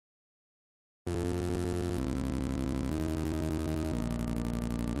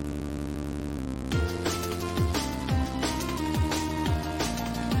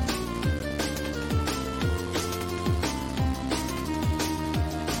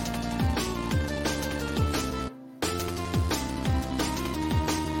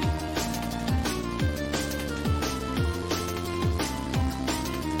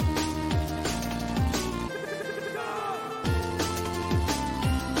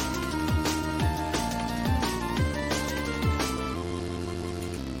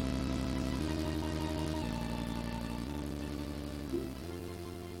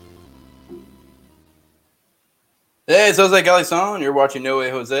Hey, it's Jose Galison. You're watching No Way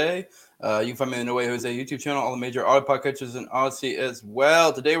Jose. You can find me on the No Way Jose YouTube channel, all the major audio podcatchers in Odyssey as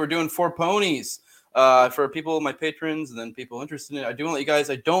well. Today we're doing Four Ponies. For people, my patrons, and then people interested in it. I do want to let you guys,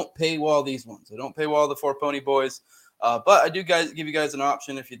 I don't paywall these ones. I don't paywall the Four Pony Boys. But I do give you guys an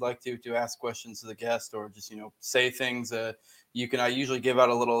option if you'd like to ask questions to the guest or just, say things. I usually give out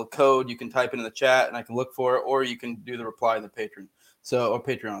a little code. You can type it in the chat and I can look for it, or you can do the reply to the patron. Or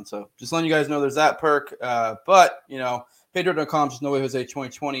Patreon. So just letting you guys know there's that perk. But Patreon.com, just No Way Jose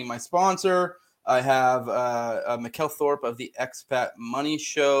 2020, my sponsor. I have Mikkel Thorpe of the Expat Money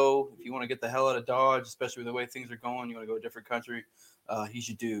Show. If you want to get the hell out of Dodge, especially with the way things are going, you want to go to a different country, he's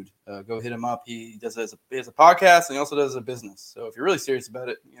your dude. Go hit him up. He has a podcast, and he also does a business. So if you're really serious about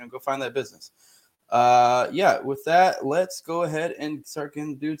it, go find that business. With that, let's go ahead and start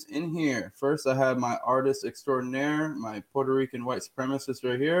getting dudes in here. First, I have my artist extraordinaire, my Puerto Rican white supremacist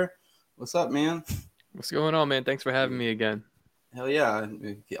right here. What's up, man? What's going on, man? Thanks for having me again. Hell yeah.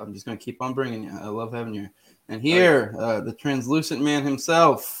 I'm just going to keep on bringing you. I love having you. And here, the translucent man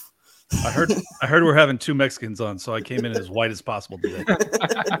himself. I heard we're having two Mexicans on, so I came in as white as possible today.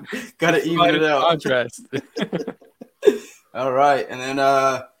 Got to even it out. Contrast. All right. And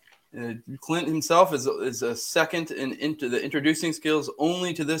then Clint himself is a second into the introducing skills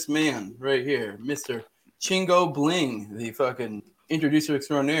only to this man right here, Mr. Chingo Bling, the fucking introducer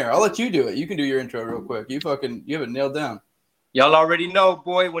extraordinaire. I'll let you do it. You can do your intro real quick. You have it nailed down. Y'all already know,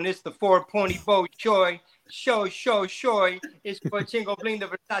 boy, when it's the Four Pony Boy Choi, it's for Chingo Bling, the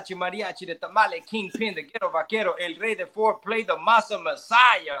Versace Mariachi, the Tamale Kingpin, the Ghetto Vaquero, El Rey de Foreplay, the Masa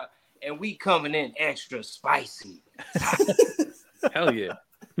Messiah, and we coming in extra spicy. Hell yeah.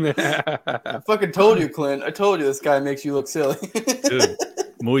 I fucking told you, Clint. I told you this guy makes you look silly. Dude,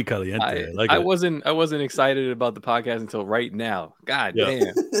 muy caliente. I wasn't excited about the podcast until right now. God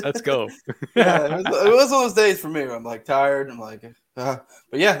damn. Let's go. It was one of those days for me where I'm like tired. I'm like, but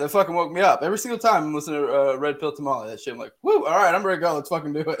yeah, that fucking woke me up. Every single time I'm listening to Red Pill Tamale, that shit, I'm like, woo, all right, I'm ready to go. Let's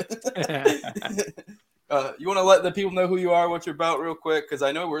fucking do it. You want to let the people know who you are, what you're about real quick? Because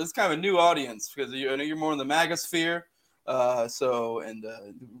I know it's kind of a new audience because I know you're more in the MAGA sphere. We're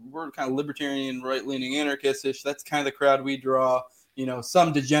kind of libertarian, right-leaning anarchists-ish. That's kind of the crowd we draw.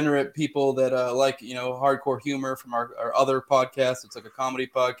 Some degenerate people that like hardcore humor from our other podcasts. It's like a comedy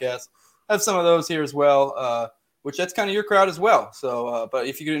podcast. I have some of those here as well, which that's kind of your crowd as well. So, but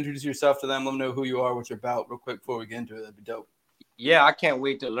if you could introduce yourself to them, let them know who you are, what you're about, real quick before we get into it, that'd be dope. Yeah, I can't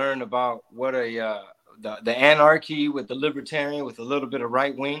wait to learn about what the anarchy with the libertarian with a little bit of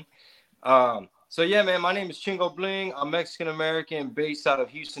right wing. So yeah, man, my name is Chingo Bling. I'm Mexican-American based out of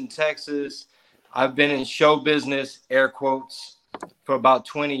Houston, Texas. I've been in show business, air quotes, for about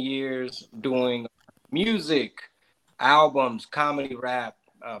 20 years doing music, albums, comedy rap,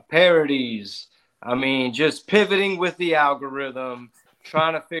 parodies. I mean, just pivoting with the algorithm,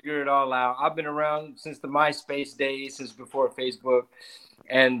 trying to figure it all out. I've been around since the MySpace days, since before Facebook,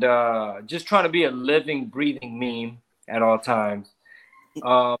 and just trying to be a living, breathing meme at all times.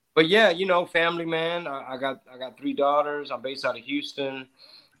 But yeah, family man. I got 3 daughters. I'm based out of Houston,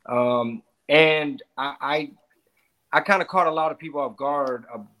 and I kind of caught a lot of people off guard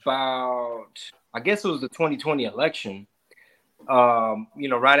about, I guess it was the 2020 election.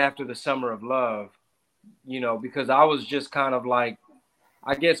 Right after the Summer of Love, because I was just kind of like,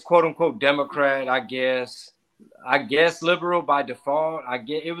 I guess quote unquote Democrat. I guess liberal by default. I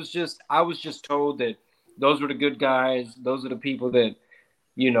was just told that those were the good guys. Those are the people that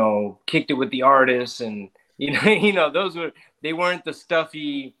kicked it with the artists, and they weren't the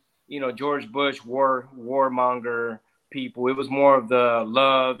stuffy, George Bush warmonger people. It was more of the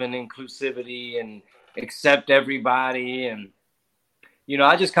love and inclusivity and accept everybody, and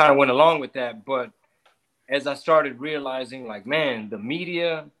I just kind of went along with that. But as I started realizing, like, man, the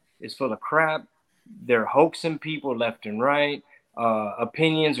media is full of crap. They're hoaxing people left and right.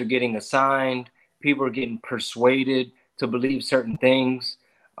 Opinions are getting assigned. People are getting persuaded to believe certain things.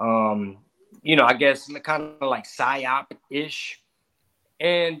 I guess kind of like psyop-ish.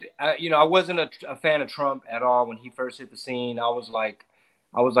 And, I wasn't a fan of Trump at all when he first hit the scene. I was like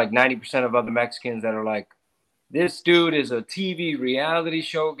 90% of other Mexicans that are like, this dude is a TV reality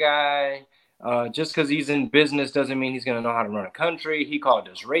show guy. Just because he's in business doesn't mean he's going to know how to run a country. He called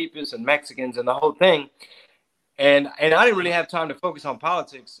us rapists and Mexicans and the whole thing. And I didn't really have time to focus on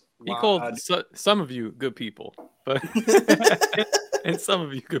politics. He called some of you good people, but and some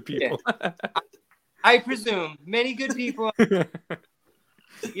of you good people. Yeah. I presume many good people.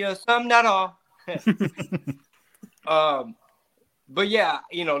 Some not all. But yeah,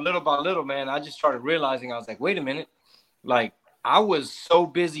 little by little, man, I just started realizing, I was like, wait a minute, like I was so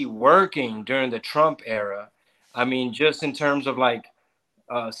busy working during the Trump era. I mean, just in terms of like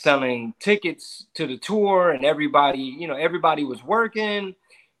selling tickets to the tour, and everybody was working.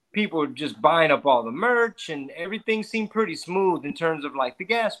 People were just buying up all the merch, and everything seemed pretty smooth in terms of like the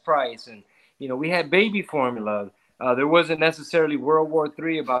gas price. And, we had baby formula. There wasn't necessarily World War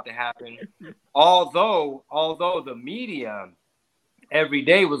III about to happen. Although the media every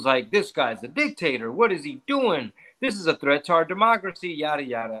day was like, this guy's a dictator. What is he doing? This is a threat to our democracy, yada,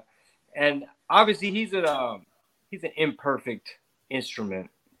 yada. And obviously he's an imperfect instrument.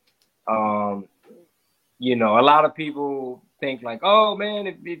 A lot of people think like, oh man,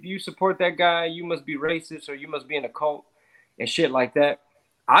 if you support that guy, you must be racist or you must be in a cult and shit like that.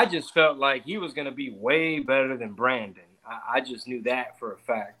 I just felt like he was going to be way better than Brandon. I just knew that for a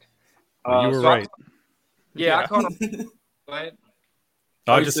fact. You were right. I caught him. Go ahead.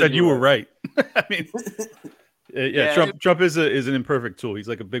 I just said you were right. I mean, Yeah, Trump is an imperfect tool. He's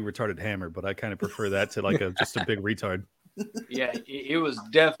like a big retarded hammer, but I kind of prefer that to like just a big retard. Yeah, it was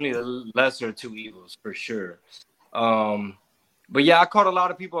definitely the lesser of two evils for sure. But yeah, I caught a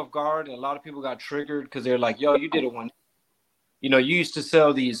lot of people off guard, and a lot of people got triggered because they're like, yo, you did it one. You used to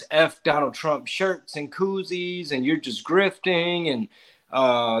sell these F Donald Trump shirts and koozies, and you're just grifting, and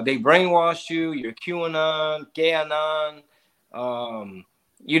they brainwashed you. You're QAnon, GayAnon.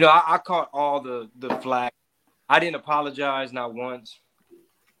 I caught all the flack. I didn't apologize not once.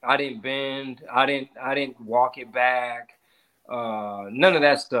 I didn't bend. I didn't walk it back. None of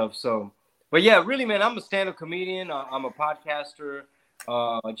that stuff. So, but yeah, really, man, I'm a stand-up comedian. I'm a podcaster.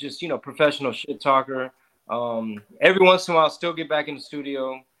 Just professional shit talker. Every once in a while, I'll still get back in the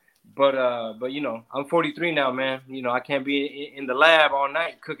studio. But I'm 43 now, man. I can't be in the lab all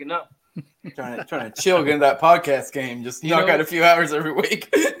night cooking up. trying to chill, get into that podcast game. Just knock out a few hours every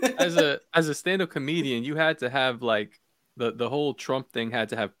week. as a stand-up comedian, you had to have like the whole Trump thing had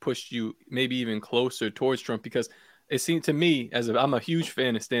to have pushed you maybe even closer towards Trump, because it seemed to me I'm a huge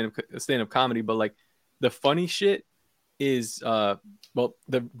fan of stand-up comedy, but like the funny shit is the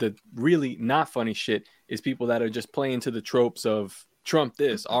really not funny shit is people that are just playing to the tropes of Trump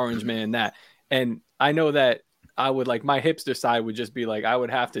this, Orange Man that. And I know that I would like my hipster side would just be like I would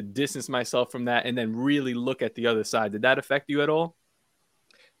have to distance myself from that and then really look at the other side. Did that affect you at all?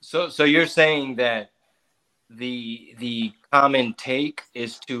 So you're saying that the common take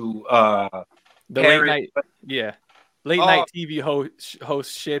is to the late night, late night TV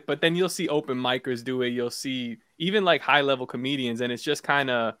host shit, but then you'll see open micers do it. You'll see even like high level comedians, and it's just kind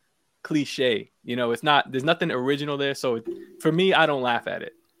of cliche. It's not. There's nothing original there. So for me, I don't laugh at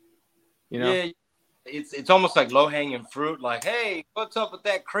it. Yeah. It's almost like low hanging fruit. Like, hey, what's up with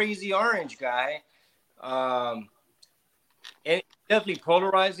that crazy orange guy? And it's definitely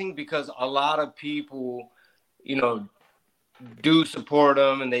polarizing because a lot of people, do support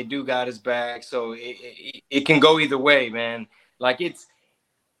him and they do got his back. So it can go either way, man. Like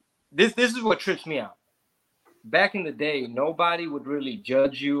this is what trips me out. Back in the day, nobody would really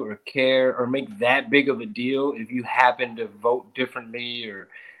judge you or care or make that big of a deal if you happen to vote differently or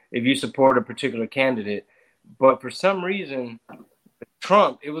if you support a particular candidate. But for some reason,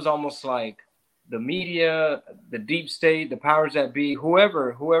 Trump, it was almost like the media, the deep state, the powers that be,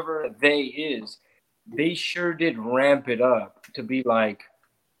 whoever they is, they sure did ramp it up to be like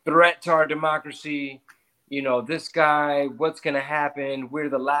threat to our democracy. This guy, what's going to happen? We're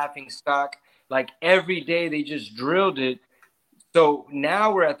the laughing stock. Like every day they just drilled it. So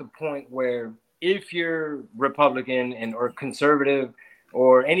now we're at the point where if you're Republican or conservative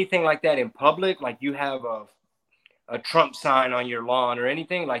or anything like that in public, like you have a Trump sign on your lawn or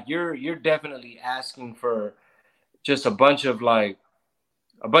anything, like you're definitely asking for just a bunch of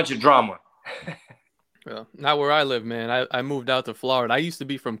drama. Well, not where I live, man. I moved out to Florida. I used to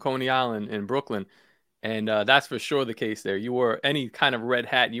be from Coney Island in Brooklyn, and that's for sure the case there. You wore any kind of red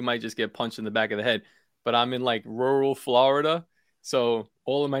hat, you might just get punched in the back of the head. But I'm in like rural Florida, so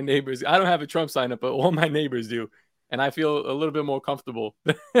all of my neighbors, I don't have a Trump sign up, but all my neighbors do. And I feel a little bit more comfortable.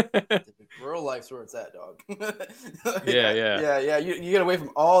 Rural life's where it's at, dog. Yeah. You get away from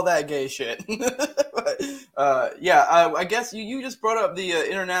all that gay shit. I guess you just brought up the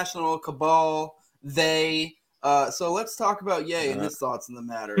international cabal. So let's talk about Ye and his thoughts on the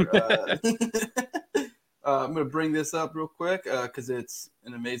matter. I'm going to bring this up real quick because it's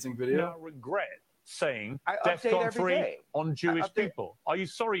an amazing video. I regret saying DEFCON 3 on Jewish people. Are you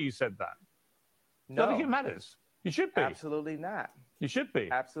sorry you said that? No. I think it matters. You should be. Absolutely not. You should be.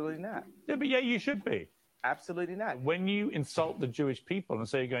 Absolutely not. Yeah, but you should be. Absolutely not. When you insult the Jewish people and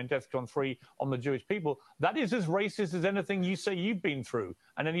say you're going DEFCON 3 on the Jewish people, that is as racist as anything you say you've been through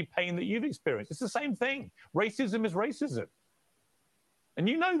and any pain that you've experienced. It's the same thing. Racism is racism. And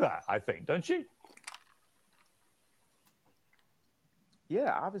you know that, I think, don't you?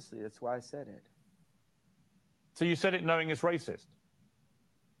 Yeah, obviously, that's why I said it. So you said it knowing it's racist?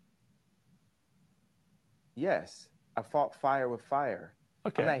 Yes, I fought fire with fire.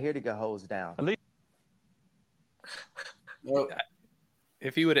 Okay. I'm not here to get hosed down. At least Well,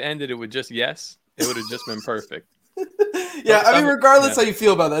 If he would have ended it with just yes, it would have just been perfect. yeah, I mean, regardless Yeah. how you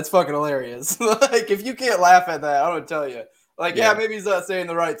feel about that, it's fucking hilarious. Like, if you can't laugh at that, I don't tell you. Like, yeah, maybe he's not saying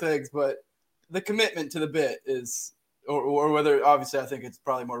the right things, but the commitment to the bit is, or whether, obviously, I think it's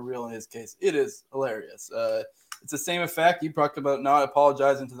probably more real in his case. It is hilarious. It's the same effect. You talked about not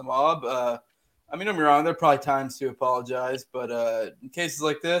apologizing to the mob. I mean, don't get me wrong, there are probably times to apologize, but in cases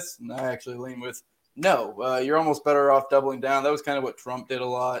like this, I actually lean with no. You're almost better off doubling down. That was kind of what Trump did a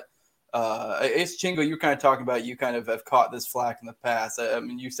lot. Ace Chingo, you're kind of talking about you kind of have caught this flack in the past. I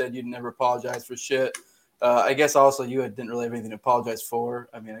mean, you said you'd never apologize for shit. I guess also you didn't really have anything to apologize for.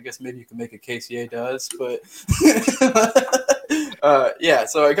 I mean, I guess maybe you can make a case Ye does, but yeah.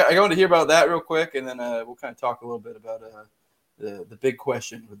 So I want to hear about that real quick, and then we'll kind of talk a little bit about the big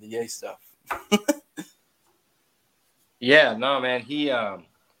question with the Ye stuff. Yeah, no, man. He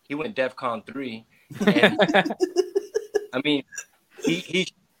went DEFCON 3. And, I mean, he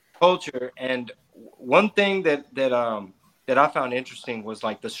culture. And one thing that I found interesting was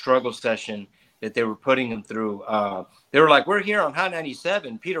like the struggle session that they were putting him through. They were like, we're here on Hot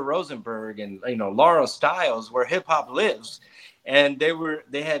 97, Peter Rosenberg and Laura Stiles, where hip hop lives. And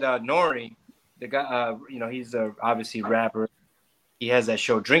they had Nori, the guy, he's obviously a rapper. He has that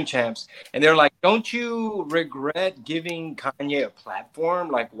show Drink Champs, and they're like, don't you regret giving Kanye a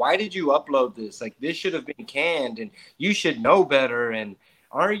platform? Like, why did you upload this? Like, this should have been canned, and you should know better, and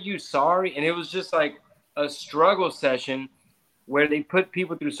aren't you sorry? And it was just like a struggle session where they put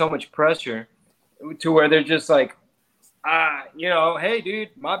people through so much pressure to where they're just like, hey, dude,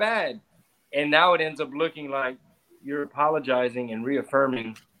 my bad. And now it ends up looking like you're apologizing and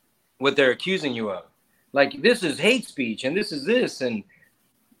reaffirming what they're accusing you of. Like, this is hate speech, and this is this, and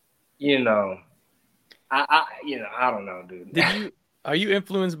I don't know, dude. Are you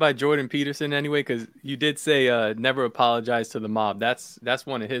influenced by Jordan Peterson anyway? Because you did say never apologize to the mob. That's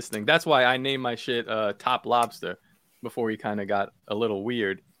one of his things. That's why I named my shit Top Lobster before he kind of got a little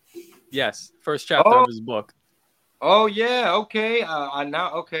weird. Yes, first chapter of his book. Oh yeah, okay. I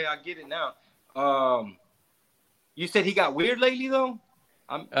get it now. You said he got weird lately though.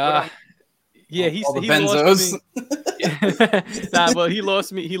 Yeah, all the benzos.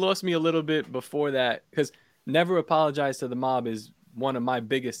 He lost me a little bit before that, because never apologize to the mob is one of my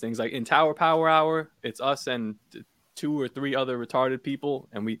biggest things. Like in Tower Power Hour, it's us and 2 or 3 other retarded people,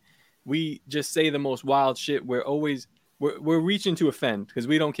 and we just say the most wild shit. We're reaching to offend because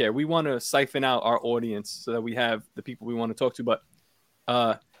we don't care. We want to siphon out our audience so that we have the people we want to talk to. But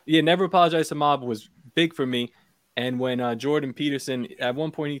never apologize to the mob was big for me. And when Jordan Peterson, at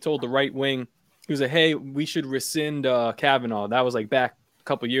one point, he told the right wing, he was like, hey, we should rescind Kavanaugh. That was like back a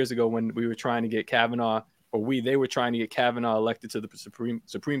couple of years ago when we were trying to get Kavanaugh, they were trying to get Kavanaugh elected to the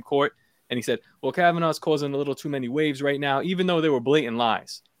Supreme Court. And he said, well, Kavanaugh's causing a little too many waves right now, even though they were blatant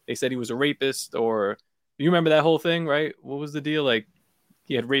lies. They said he was a rapist, or you remember that whole thing, right? What was the deal? Like,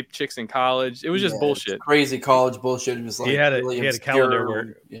 he had raped chicks in college. It was just bullshit. Crazy college bullshit. It was like he had a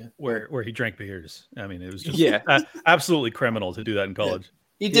calendar where he drank beers. I mean, it was just absolutely criminal to do that in college. Yeah.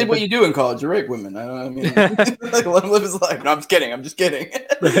 He did what you do in college. You rape women. I mean, like, let him live his life. No, I'm just kidding.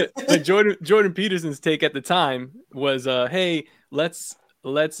 But Jordan Peterson's take at the time was, hey, let's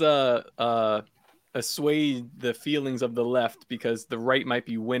assuage the feelings of the left because the right might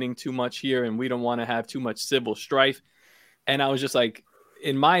be winning too much here, and we don't want to have too much civil strife. And I was just like,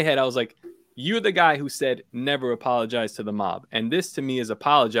 in my head, I was like, you're the guy who said never apologize to the mob, and this to me is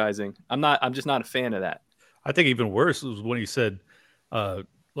apologizing. I'm just not a fan of that. I think even worse was when he said,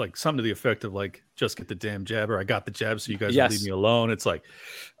 like something to the effect of like, just get the damn jab, or I got the jab, so you guys will leave me alone. It's like,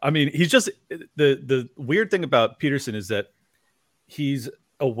 I mean, he's just the weird thing about Peterson is that he's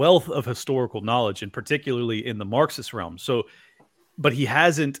a wealth of historical knowledge, and particularly in the Marxist realm. So, but he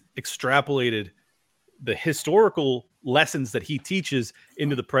hasn't extrapolated the historical lessons that he teaches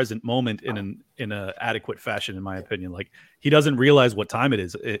into the present moment in an adequate fashion, in my opinion. Like, he doesn't realize what time it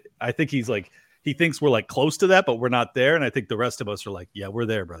is. I think he thinks we're like close to that, but we're not there. And I think the rest of us are like, yeah, we're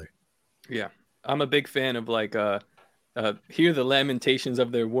there, brother. Yeah. I'm a big fan of like, hear the lamentations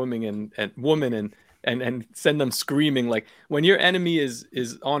of their woman and send them screaming. Like, when your enemy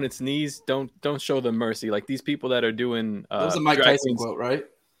is on its knees, don't show them mercy. Like, these people that are doing, that was a Mike Tyson quote, right?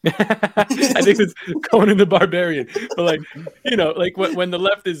 I think it's Conan the Barbarian. But like, like when the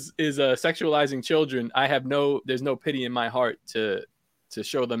left is sexualizing children, there's no pity in my heart to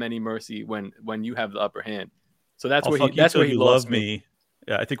show them any mercy when you have the upper hand. So that's where he lost me.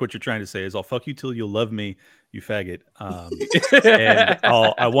 Yeah, I think what you're trying to say is I'll fuck you till you love me, you faggot. And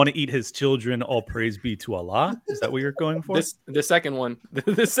I want to eat his children. All praise be to Allah. Is that what you're going for? The second one.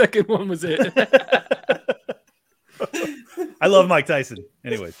 The second one was it. I love Mike Tyson.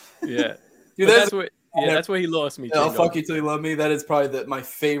 Anyways. Yeah. Dude, that's where he lost me. I'll fuck you till you love me. That is probably my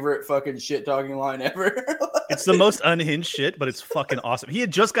favorite fucking shit talking line ever. It's the most unhinged shit, but it's fucking awesome. He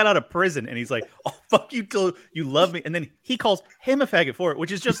had just got out of prison and he's like, "I'll fuck you till you love me," and then he calls him a faggot for it, which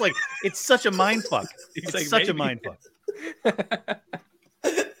is just like, it's such a mind fuck. It's like such a mind fuck.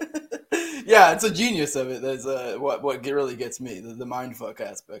 Yeah, it's a genius of it. That's what really gets me, the mind fuck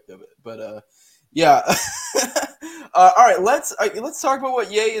aspect of it. But yeah. All right, let's talk about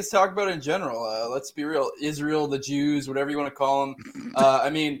what Ye is talking about in general. Let's be real. Israel, the Jews, whatever you want to call them. I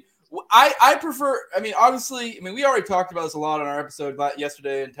mean, I prefer. I mean, obviously, we already talked about this a lot on our episode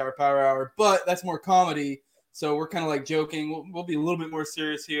yesterday in Tower Power Hour, but that's more comedy. So we're kind of like joking. We'll be a little bit more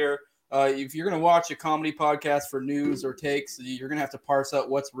serious here. If you're going to watch a comedy podcast for news or takes, you're going to have to parse out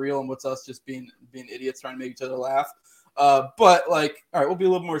what's real and what's us just being idiots trying to make each other laugh. But like, all right, we'll be a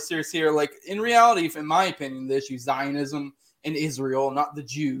little more serious here. Like, in reality, in my opinion, the issue is Zionism and Israel, not the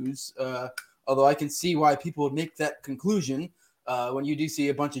Jews. Although I can see why people would make that conclusion when you do see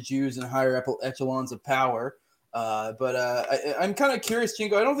a bunch of Jews in higher echelons of power. I'm kind of curious,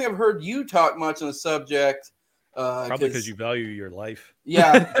 Chingo. I don't think I've heard you talk much on the subject. Probably because you value your life.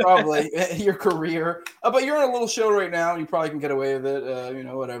 Yeah, probably your career. But you're on a little show right now, and you probably can get away with it.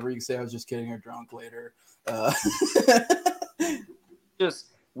 Whatever. You can say I was just kidding or drunk later.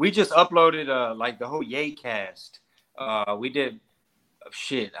 We just uploaded like the whole Ye cast. We did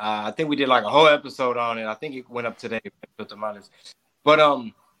shit. I think we did like a whole episode on it. I think it went up today. But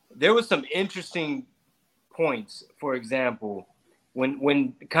there was some interesting points. For example,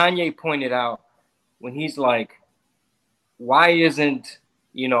 when Kanye pointed out, when he's like, why isn't,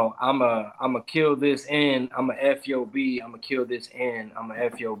 I'm a kill this N, I'm a FOB, I'm a kill this N, I'm a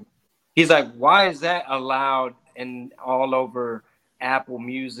FOB. He's like, why is that allowed and all over Apple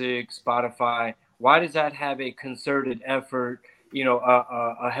Music, Spotify? Why does that have a concerted effort,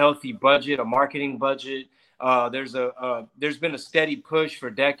 a healthy budget, a marketing budget? There's been a steady push for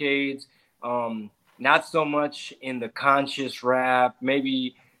decades, not so much in the conscious rap.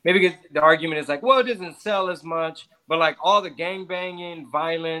 Maybe the argument is like, well, it doesn't sell as much, but like all the gangbanging,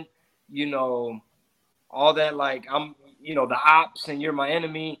 violent, all that, like the ops and you're my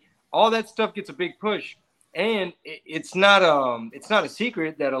enemy, all that stuff gets a big push. And it's not a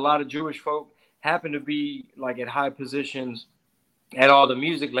secret that a lot of Jewish folk happen to be like at high positions at all the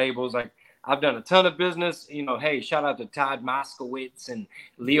music labels. Like, I've done a ton of business, hey, shout out to Todd Moskowitz and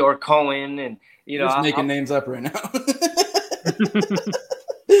Leor Cohen and You're just making names up right now.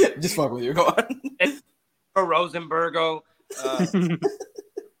 Just fuck with you. Go on. Rosenbergo.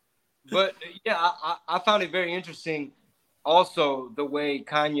 But yeah, I found it very interesting. Also, the way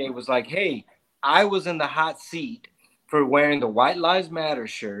Kanye was like, hey, I was in the hot seat for wearing the White Lives Matter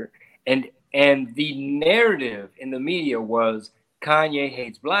shirt. And the narrative in the media was Kanye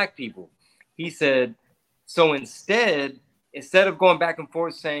hates black people. He said, so instead of going back and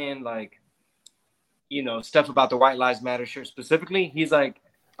forth saying like, stuff about the White Lives Matter shirt specifically, he's like,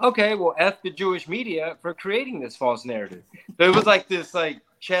 okay, well, F the Jewish media for creating this false narrative. So it was like this like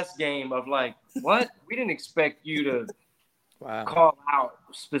chess game of like, what? We didn't expect you to call out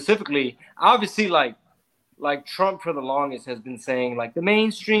specifically. Obviously, like Trump for the longest has been saying like the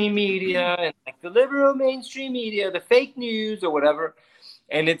mainstream media and like the liberal mainstream media, the fake news or whatever.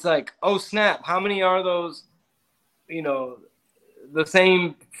 And it's like, oh snap, how many are those, the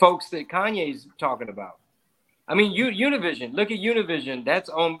same folks that Kanye's talking about? I mean, Univision, look at Univision.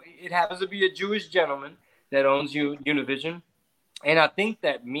 It happens to be a Jewish gentleman that owns Univision. And I think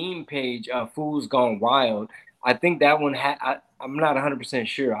that meme page, Fools Gone Wild, I think that one I'm not 100%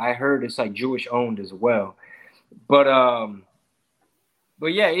 sure. I heard it's like Jewish owned as well. But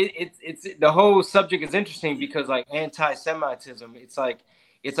yeah, it's the whole subject is interesting because like anti-Semitism, it's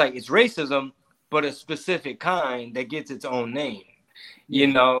racism, but a specific kind that gets its own name,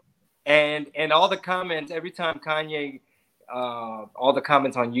 and all the comments every time Kanye, all the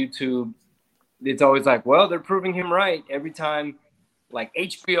comments on YouTube, it's always like, well, they're proving him right every time. Like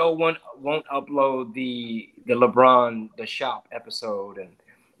HBO won't upload the LeBron The Shop episode, and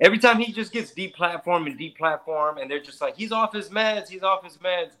every time he just gets deplatformed, and they're just like, he's off his meds.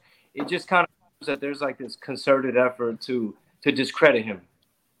 It just kind of shows that there's like this concerted effort to discredit him.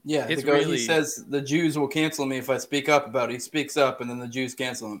 Yeah, he says the Jews will cancel me if I speak up about it. He speaks up, and then the Jews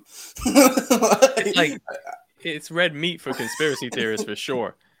cancel him. It's red meat for conspiracy theorists for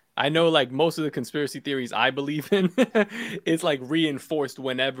sure. I know like most of the conspiracy theories I believe in it's like reinforced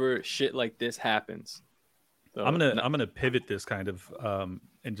whenever shit like this happens. So, I'm gonna pivot this kind of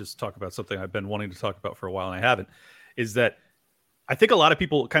and just talk about something I've been wanting to talk about for a while and I haven't. Is that I think a lot of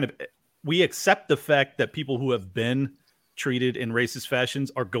people we accept the fact that people who have been treated in racist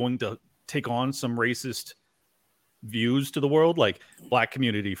fashions are going to take on some racist views to the world. Like black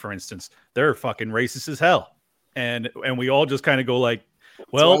community, for instance, they're fucking racist as hell, and we all just kind of go like,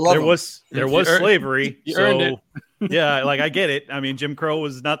 well, there was slavery, so yeah, like I get it. I mean, Jim Crow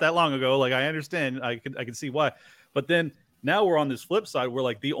was not that long ago. Like I understand, I can see why, but then now we're on this flip side where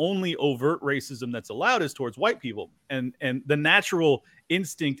like the only overt racism that's allowed is towards white people, and the natural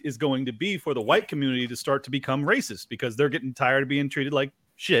instinct is going to be for the white community to start to become racist because they're getting tired of being treated like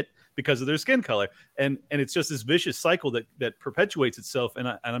shit because of their skin color, and it's just this vicious cycle that perpetuates itself, and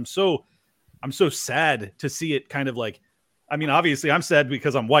I'm so sad to see it kind of like. I mean, obviously, I'm sad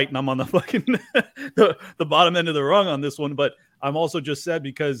because I'm white and I'm on the fucking the bottom end of the rung on this one. But I'm also just sad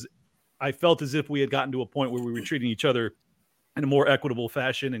because I felt as if we had gotten to a point where we were treating each other in a more equitable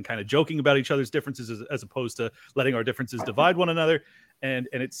fashion and kind of joking about each other's differences as opposed to letting our differences divide one another. And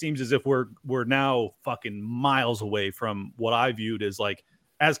it seems as if we're now fucking miles away from what I viewed as like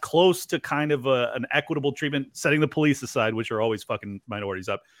as close to kind of an equitable treatment, setting the police aside, which are always fucking minorities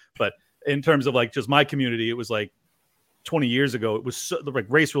up. But in terms of like just my community, it was like 20 years ago, it was so, like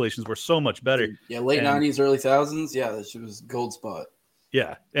race relations were so much better. Yeah, late 90s, early 2000s. Yeah, that shit was gold spot.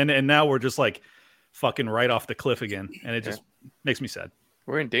 Yeah, and now we're just like fucking right off the cliff again, and it just makes me sad.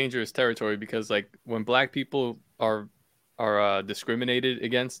 We're in dangerous territory because like when black people are discriminated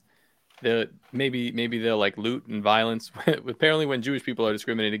against, maybe they'll like loot and violence. Apparently, when Jewish people are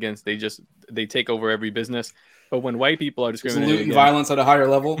discriminated against, they take over every business. But when white people are discriminated against, violence at a higher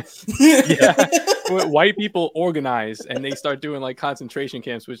level. Yeah. White people organize and they start doing like concentration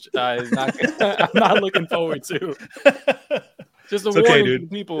camps, which I'm not looking forward to. Just a it's okay, warning dude. To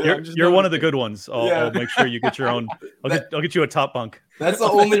people. You're one of the good ones. I'll make sure you get your own. I'll get you a top bunk. That's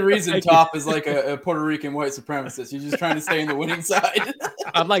the only reason Top is like a Puerto Rican white supremacist. You're just trying to stay in the winning side.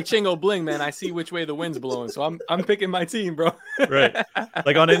 I'm like Chingo Bling, man. I see which way the wind's blowing, so I'm picking my team, bro. Right.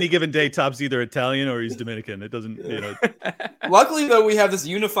 Like on any given day, Top's either Italian or he's Dominican. It doesn't, Luckily, though, we have this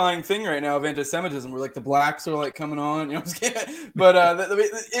unifying thing right now of anti-Semitism, where like the blacks are like coming on. But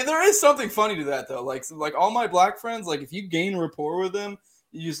there is something funny to that, though. Like all my black friends, like if you gain rapport with them,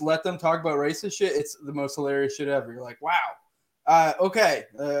 you just let them talk about racist shit. It's the most hilarious shit ever. You're like, wow. Okay.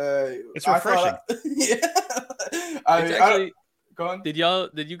 It's refreshing. Go on. Did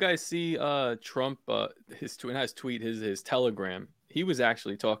you guys see Trump his tweet his Telegram? He was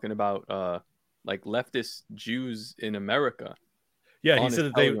actually talking about like leftist Jews in America. Yeah, he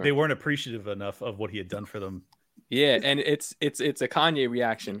said that they weren't appreciative enough of what he had done for them. Yeah, and it's a Kanye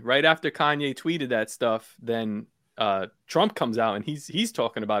reaction. Right after Kanye tweeted that stuff, then Trump comes out and he's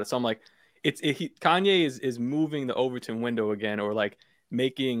talking about it. So I'm like, Kanye is moving the Overton window again, or like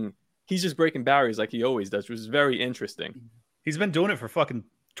he's just breaking barriers like he always does, which is very interesting. He's been doing it for fucking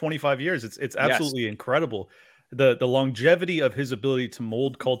 25 years. It's absolutely incredible. The longevity of his ability to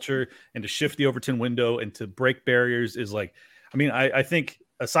mold culture and to shift the Overton window and to break barriers is like, I mean, I think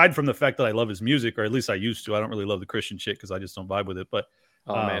aside from the fact that I love his music, or at least I used to, I don't really love the Christian shit because I just don't vibe with it. But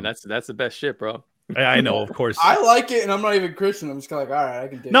man, that's the best shit, bro. I know, of course. I like it, and I'm not even Christian. I'm just kind of like, all right, I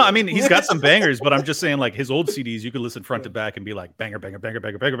can dig No, it. I mean, he's got some bangers, but I'm just saying, like, his old CDs, you could listen front to back and be like, banger, banger, banger,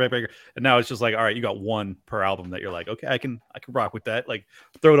 banger, banger, banger, banger. And now it's just like, all right, you got one per album that you're like, okay, I can rock with that. Like,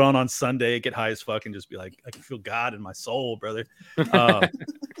 throw it on Sunday, get high as fuck, and just be like, I can feel God in my soul, brother.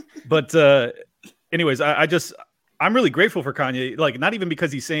 But anyways, I'm really grateful for Kanye. Like, not even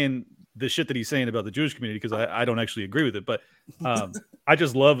because he's saying the shit that he's saying about the Jewish community, because I don't actually agree with it, but I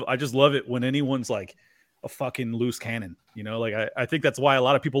just love it when anyone's like a fucking loose cannon, like I think that's why a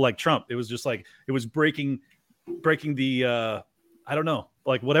lot of people like Trump. It was just like, it was breaking the I don't know,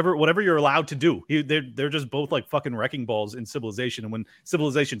 like whatever you're allowed to do. They're just both like fucking wrecking balls in civilization, and when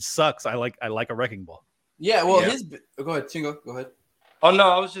civilization sucks, I like a wrecking ball. Yeah, well, go ahead, Chingo, go ahead. Oh no,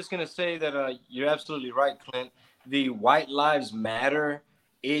 I was just gonna say that you're absolutely right, Clint. The White Lives Matter,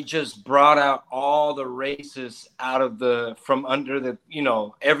 it just brought out all the racists from under the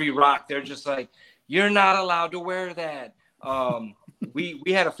every rock. They're just like, you're not allowed to wear that. We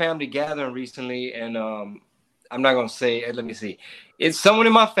had a family gathering recently, and I'm not gonna say it. Let me see. It's someone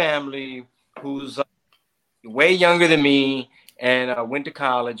in my family who's way younger than me and went to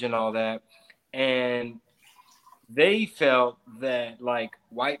college and all that, and they felt that like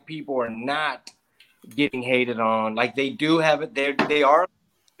white people are not getting hated on. Like they do have it. They are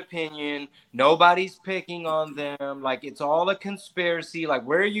opinion. Nobody's picking on them. Like, it's all a conspiracy. Like,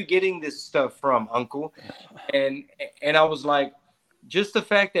 where are you getting this stuff from, Uncle? And I was like, just the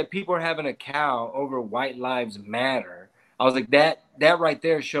fact that people are having a cow over White Lives Matter. I was like, that right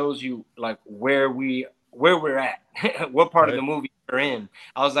there shows you like where we're at, what part of the movie we're in.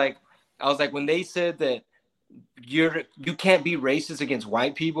 I was like, when they said that you can't be racist against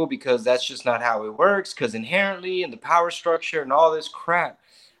white people because that's just not how it works, because inherently in the power structure and all this crap,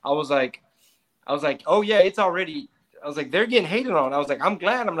 I was like, oh yeah, it's already, I was like, they're getting hated on. I was like, I'm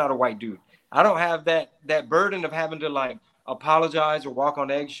glad I'm not a white dude. I don't have that burden of having to like apologize or walk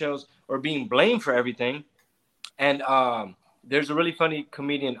on eggshells or being blamed for everything. And there's a really funny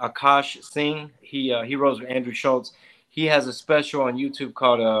comedian, Akash Singh. He rose with Andrew Schultz. He has a special on YouTube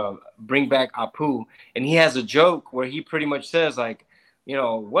called Bring Back Apu. And he has a joke where he pretty much says, like, you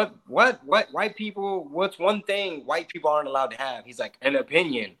know, what white people, what's one thing white people aren't allowed to have? He's like, an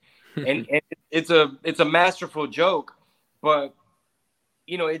opinion. and it's a masterful joke. But,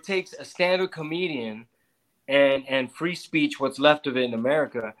 you know, it takes a stand-up comedian and free speech, what's left of it in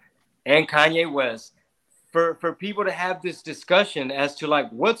America, and Kanye West, for people to have this discussion as to like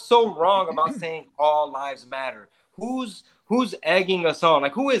what's so wrong about saying all lives matter. Who's egging us on?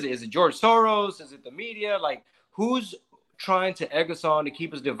 Like, who is it? Is it George Soros? Is it the media? Like, who's trying to egg us on to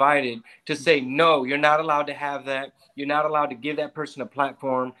keep us divided, to say, no, you're not allowed to have that. You're not allowed to give that person a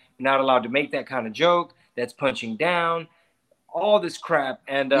platform. You're not allowed to make that kind of joke. That's punching down. All this crap.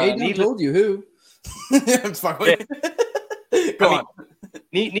 And I told you who. I'm sorry. Yeah. Go on.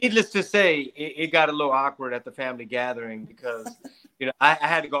 Needless to say, it got a little awkward at the family gathering because, you know, I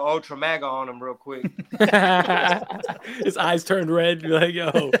had to go ultra MAGA on him real quick. His eyes turned red. You're like,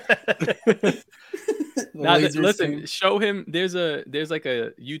 yo. Now, listen, show him. There's like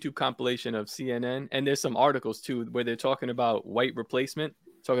a YouTube compilation of CNN, and there's some articles too where they're talking about white replacement,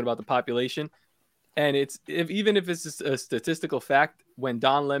 talking about the population. And even if it's just a statistical fact, when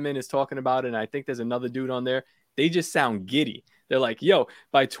Don Lemon is talking about it, and I think there's another dude on there, they just sound giddy. They're like, yo,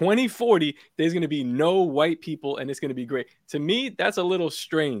 by 2040, there's going to be no white people and it's going to be great. To me, that's a little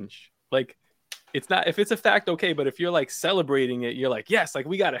strange. Like, it's not, if it's a fact, okay. But if you're like celebrating it, you're like, yes, like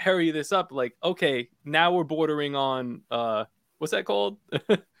we got to hurry this up. Like, okay, now we're bordering on, what's that called?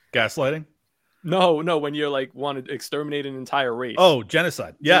 Gaslighting? No, when you're like want to exterminate an entire race. Oh,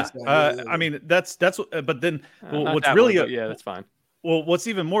 genocide. Yeah. I mean, that's, but then what's really, yeah, that's fine. Well, what's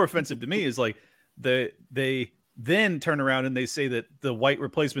even more offensive to me is like they then turn around and they say that the white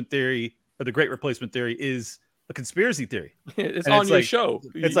replacement theory or the great replacement theory is a conspiracy theory. It's on your show.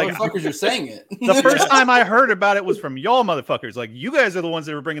 It's like, motherfuckers are saying it. The first time I heard about it was from y'all motherfuckers. Like, you guys are the ones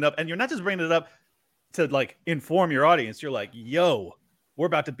that were bringing it up, and you're not just bringing it up to like inform your audience. You're like, yo, we're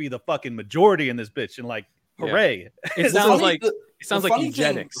about to be the fucking majority in this bitch, and like, hooray. Yeah. It sounds like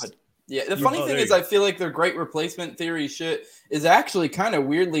eugenics. Yeah, the funny thing is I feel like their great replacement theory shit is actually kind of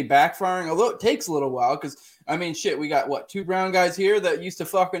weirdly backfiring, although it takes a little while because, I mean, shit, we got, what, 2 brown guys here that used to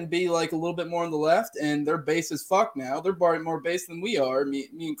fucking be like a little bit more on the left, and they're base as fuck now. They're more base than we are, me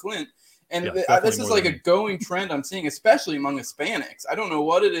and Clint. And this is like a going trend I'm seeing, especially among Hispanics. I don't know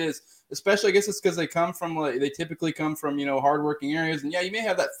what it is, especially I guess it's because they typically come from, you know, hardworking areas. And yeah, you may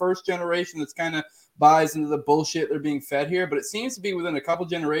have that first generation that's kind of buys into the bullshit they're being fed here, but it seems to be within a couple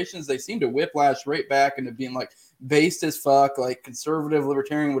generations, they seem to whiplash right back into being like based as fuck, like conservative,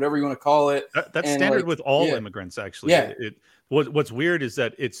 libertarian, whatever you want to call it. That's standard like, with all immigrants, actually. Yeah. What's weird is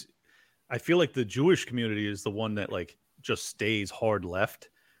that I feel like the Jewish community is the one that like just stays hard left,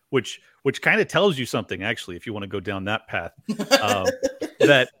 which kind of tells you something, actually, if you want to go down that path.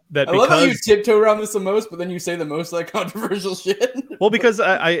 That I love how you tiptoe around this the most, but then you say the most like controversial shit. Well, because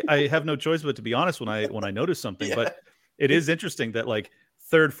I have no choice but to be honest when I notice something. Yeah. But it is interesting that like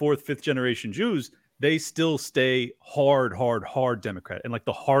 3rd, 4th, 5th generation Jews, they still stay hard Democrat, and like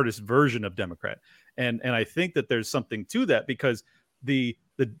the hardest version of Democrat. And I think that there's something to that, because the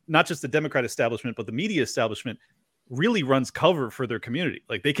not just the Democrat establishment, but the media establishment really runs cover for their community.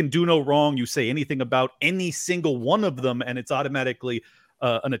 Like, they can do no wrong. You say anything about any single one of them, and it's automatically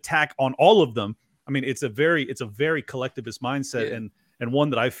an attack on all of them. I mean, it's a very collectivist mindset, and one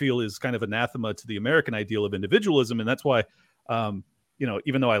that I feel is kind of anathema to the American ideal of individualism. And that's why, you know,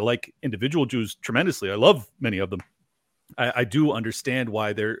 even though I like individual Jews tremendously, I love many of them. I do understand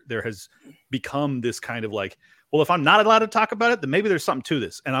why there has become this kind of like, well, if I'm not allowed to talk about it, then maybe there's something to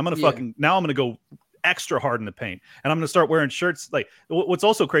this, and I'm gonna go extra hard in the paint, and I'm going to start wearing shirts. Like, what's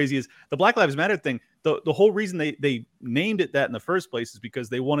also crazy is the Black Lives Matter thing. The whole reason they named it that in the first place is because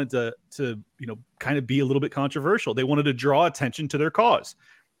they wanted to you know, kind of be a little bit controversial. They wanted to draw attention to their cause.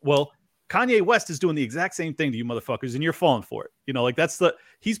 Well, Kanye West is doing the exact same thing to you motherfuckers, and you're falling for it. You know, like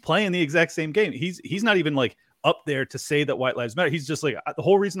he's playing the exact same game. He's not even like up there to say that white lives matter. He's just like, the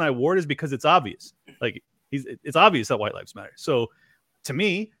whole reason I wore it is because it's obvious. Like it's obvious that white lives matter. So to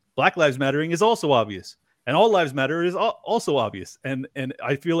me, Black lives mattering is also obvious, and all lives matter is also obvious. And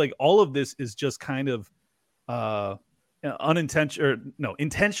I feel like all of this is just kind of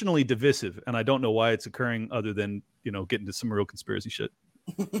intentionally divisive, and I don't know why it's occurring other than, you know, getting to some real conspiracy shit.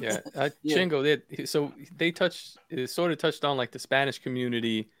 Yeah, Chingo, they sort of touched on like the Spanish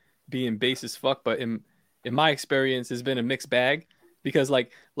community being base as fuck, but in my experience has been a mixed bag, because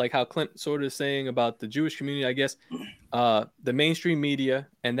like how Clint sort of saying about the Jewish community, I guess the mainstream media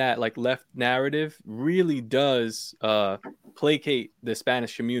and that like left narrative really does placate the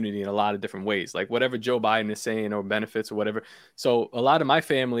Spanish community in a lot of different ways, like whatever Joe Biden is saying or benefits or whatever. So a lot of my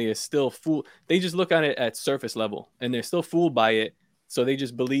family is still fooled. They just look at it at surface level and they're still fooled by it. So they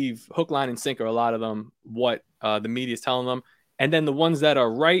just believe hook, line, and sinker, a lot of them, what the media is telling them. And then the ones that are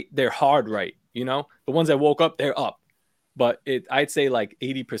right, they're hard right. You know, the ones that woke up, they're up. But I'd say like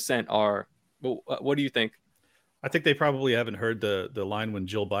 80% are. What do you think? I think they probably haven't heard the line when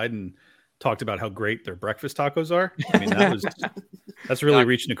Jill Biden talked about how great their breakfast tacos are. I mean, that's really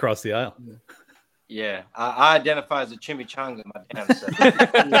reaching across the aisle. Yeah, I identify as a chimichanga, my damn self.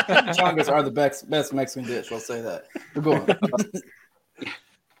 Chimichangas are the best Mexican dish. I'll say that. But go on.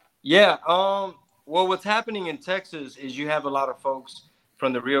 Yeah. Well, what's happening in Texas is you have a lot of folks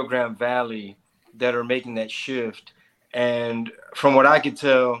from the Rio Grande Valley that are making that shift, and from what I could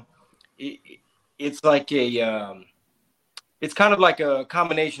tell, it's like it's kind of like a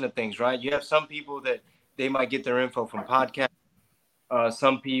combination of things, right? You have some people that they might get their info from podcasts.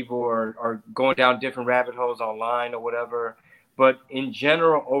 Some people are going down different rabbit holes online or whatever. But in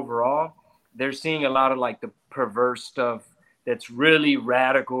general, overall, they're seeing a lot of like the perverse stuff that's really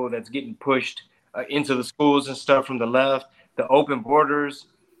radical, that's getting pushed into the schools and stuff from the left. The open borders,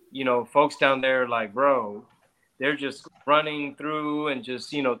 you know, folks down there like, bro, they're just running through and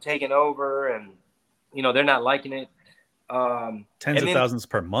just, you know, taking over, and, you know, they're not liking it. Tens of thousands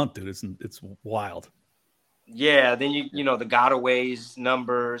per month, dude. It's wild. Yeah, then you know the gotaways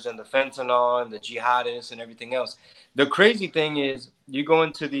numbers and the fentanyl and the jihadists and everything else. The crazy thing is you go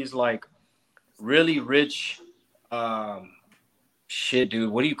into these like really rich shit, dude.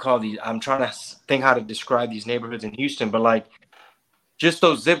 What do you call these? I'm trying to think how to describe these neighborhoods in Houston, but like just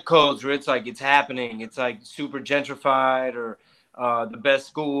those zip codes where it's like it's happening. It's like super gentrified, or the best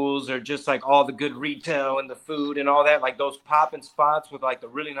schools, or just like all the good retail and the food and all that. Like those popping spots with like the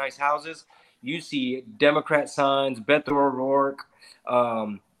really nice houses. You see Democrat signs, Beto O'Rourke.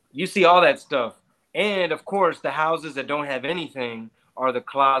 You see all that stuff. And, of course, the houses that don't have anything are the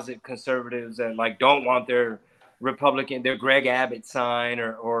closet conservatives that, like, don't want their Republican, their Greg Abbott sign,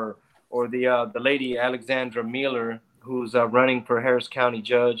 or the lady Alexandra Miller, who's running for Harris County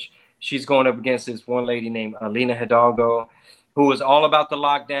judge. She's going up against this one lady named Alina Hidalgo, who is all about the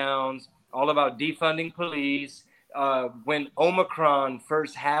lockdowns, all about defunding police. When Omicron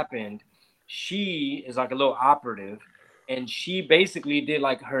first happened, she is like a little operative, and she basically did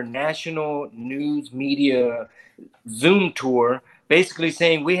like her national news media Zoom tour, basically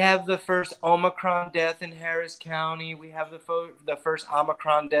saying, we have the first Omicron death in Harris County. We have the first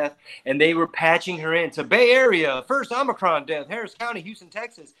Omicron death. And they were patching her into Bay Area, first Omicron death, Harris County, Houston,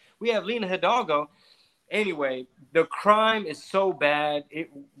 Texas. We have Lena Hidalgo. Anyway, the crime is so bad.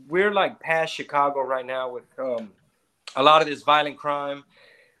 We're like past Chicago right now with a lot of this violent crime.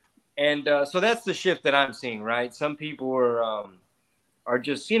 And so that's the shift that I'm seeing, right? Some people are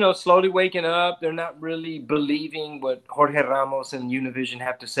just, you know, slowly waking up. They're not really believing what Jorge Ramos and Univision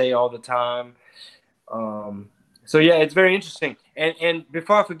have to say all the time. So, yeah, it's very interesting. And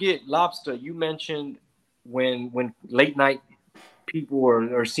before I forget, Lobster, you mentioned when late night people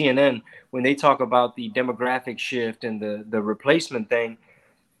or CNN, when they talk about the demographic shift and the replacement thing,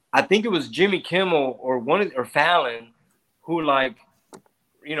 I think it was Jimmy Kimmel or Fallon who, like,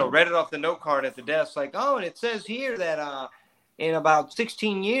 you know, read it off the note card at the desk, like, oh, and it says here that in about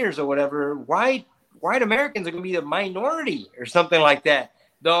 16 years or whatever, white Americans are going to be the minority or something like that.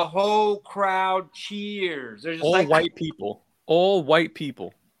 The whole crowd cheers. There's just all white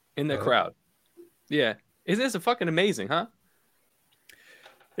people in the crowd. Yeah. Isn't this fucking amazing, huh?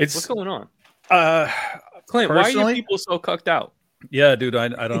 What's going on? Clint, why are you people so cucked out? Yeah, dude, I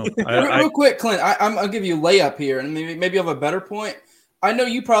don't. Real quick, Clint, I'll give you a layup here, and maybe you'll have a better point. I know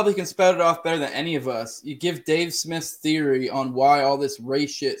you probably can spout it off better than any of us. You give Dave Smith's theory on why all this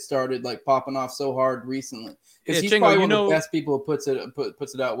race shit started like popping off so hard recently, because he's probably one of the best people who puts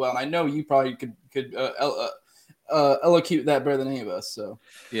it out well. And I know you probably could elocute that better than any of us. So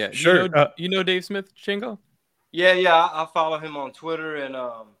yeah, sure. You know Dave Smith, Chingo? Yeah, I follow him on Twitter, and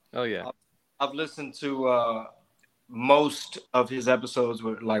oh yeah, I've listened to most of his episodes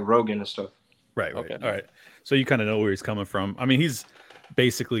with like Rogan and stuff. Right. Okay. All right. So you kind of know where he's coming from. I mean, he's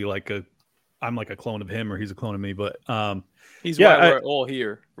basically I'm like a clone of him, or he's a clone of me. But he's why we're all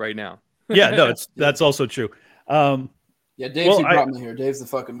here right now. Yeah, no, that's also true. Yeah, Dave's who brought me here. Dave's the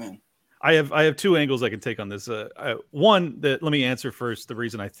fucking man. I have two angles I can take on this. One, that let me answer first the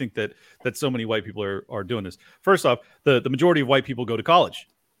reason I think that so many white people are doing this. First off, the majority of white people go to college.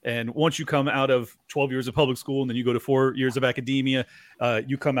 And once you come out of 12 years of public school and then you go to 4 years of academia,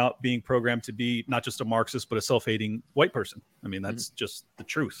 you come out being programmed to be not just a Marxist, but a self-hating white person. I mean, that's just the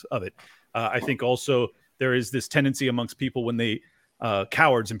truth of it. I think also there is this tendency amongst people when they,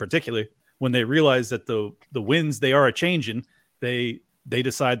 cowards in particular, when they realize that the winds they are a-changing, they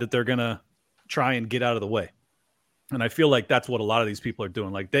decide that they're going to try and get out of the way. And I feel like that's what a lot of these people are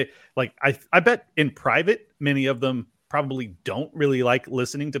doing. I bet in private, many of them probably don't really like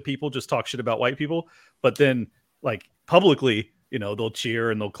listening to people just talk shit about white people, but then like publicly, they'll cheer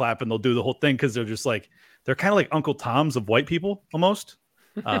and they'll clap and they'll do the whole thing because they're just like, they're kind of like Uncle Toms of white people almost.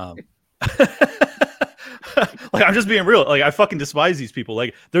 Like, I'm just being real. Like, I fucking despise these people.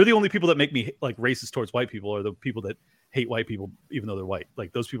 Like, they're the only people that make me like racist towards white people, or the people that hate white people even though they're white.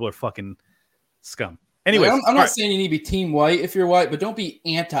 Like, those people are fucking scum. Anyway, I'm not saying you need to be team white if you're white, but don't be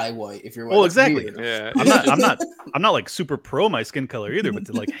anti-white if you're white. Well, exactly. Yeah. I'm not like super pro my skin color either, but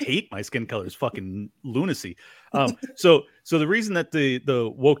to like hate my skin color is fucking lunacy. So the reason that the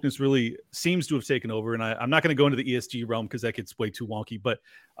wokeness really seems to have taken over, and I'm not going to go into the ESG realm because that gets way too wonky, but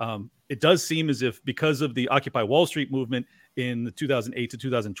it does seem as if because of the Occupy Wall Street movement in the 2008 to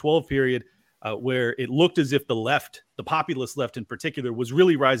 2012 period, where it looked as if the left, the populist left in particular, was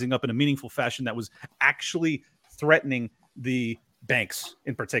really rising up in a meaningful fashion that was actually threatening the banks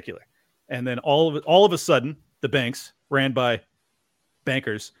in particular. And then all of a sudden, the banks, ran by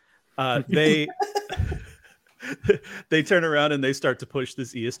bankers, they turn around and they start to push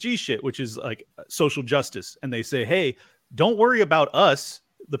this ESG shit, which is like social justice. And they say, hey, don't worry about us,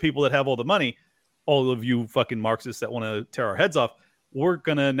 the people that have all the money, all of you fucking Marxists that want to tear our heads off. We're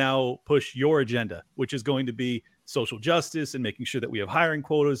going to now push your agenda, which is going to be social justice and making sure that we have hiring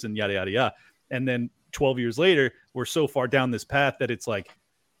quotas and yada, yada, yada. And then 12 years later, we're so far down this path that it's like,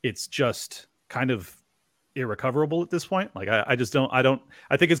 it's just kind of irrecoverable at this point. Like, I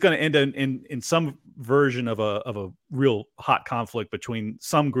think it's going to end in some version of a real hot conflict between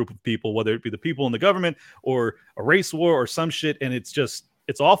some group of people, whether it be the people in the government or a race war or some shit. And it's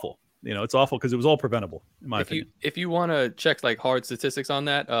awful. It's awful because it was all preventable, in my opinion. If you want to check like hard statistics on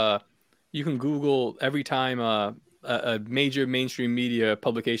that, you can Google every time a major mainstream media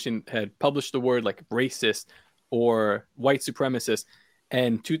publication had published the word like racist or white supremacist,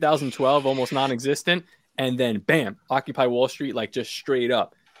 and 2012 almost non-existent, and then bam, Occupy Wall Street, like just straight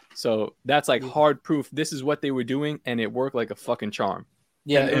up. So that's like hard proof. This is what they were doing, and it worked like a fucking charm.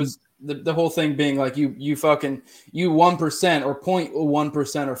 Yeah, it was the whole thing being like you 1% or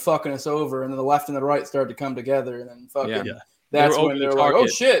 0.1% are fucking us over, and then the left and the right started to come together, and then fucking that's when they're like, oh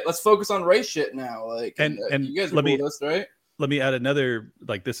shit, let's focus on race shit now. Like, and you guys were with us, right? Let me add another,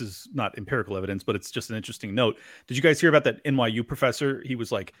 like, this is not empirical evidence, but it's just an interesting note. Did you guys hear about that NYU professor? He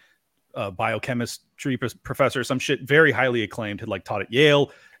was like a biochemistry professor, some shit, very highly acclaimed, had like taught at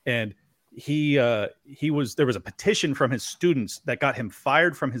Yale, and there was a petition from his students that got him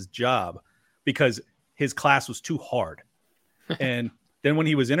fired from his job because his class was too hard. And then when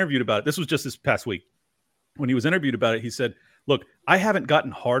he was interviewed about it, this was just this past week, when he was interviewed about it, he said, look, I haven't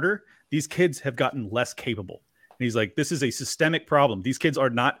gotten harder. These kids have gotten less capable. And he's like, this is a systemic problem. These kids are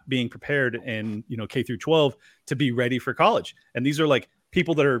not being prepared in, K through 12 to be ready for college. And these are like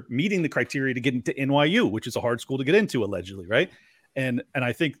people that are meeting the criteria to get into NYU, which is a hard school to get into, allegedly, right? And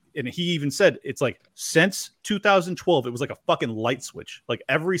I think, and he even said, it's like since 2012, it was like a fucking light switch. Like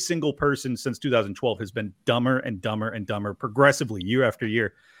every single person since 2012 has been dumber and dumber and dumber progressively year after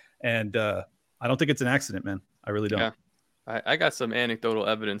year. And I don't think it's an accident, man. I really don't. Yeah. I got some anecdotal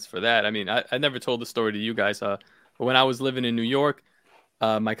evidence for that. I mean, I never told the story to you guys. But when I was living in New York,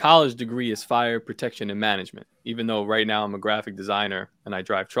 my college degree is fire protection and management, even though right now I'm a graphic designer and I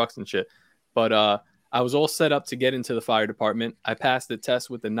drive trucks and shit. But I was all set up to get into the fire department. I passed the test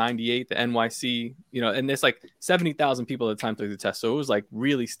with the 98, the NYC, and there's like 70,000 people at the time took the test. So it was like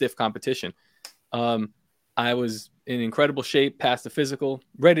really stiff competition. I was in incredible shape, passed the physical,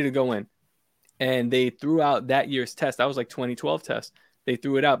 ready to go in. And they threw out that year's test. That was like 2012 test. They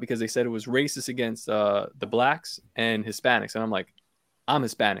threw it out because they said it was racist against the blacks and Hispanics. And I'm like, I'm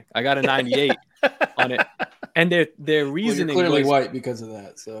Hispanic. I got a 98 on it. And their reasoning well, you're clearly was, white because of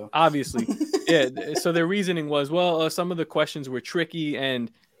that. So obviously, yeah. So their reasoning was, well, some of the questions were tricky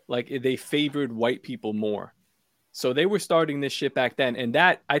and like they favored white people more. So they were starting this shit back then, and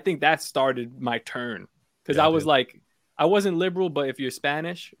that I think that started my turn because I was like, I wasn't liberal, but if you're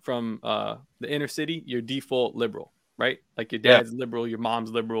Spanish from the inner city, you're default liberal, right? Like your dad's liberal, your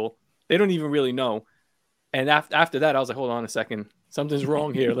mom's liberal. They don't even really know. And after that, I was like, hold on a second, something's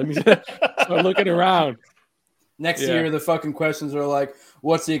wrong here. Let me start looking around. Next year, the fucking questions are like,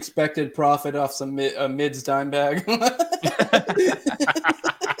 what's the expected profit off some mids dime bag?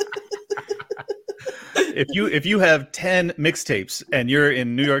 If you have 10 mixtapes and you're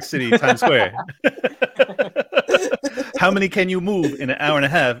in New York City, Times Square, how many can you move in an hour and a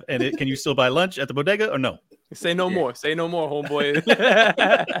half? And can you still buy lunch at the bodega or no? Say no more. Say no more, homeboy.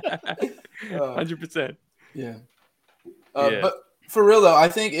 100%. Yeah. But for real though, I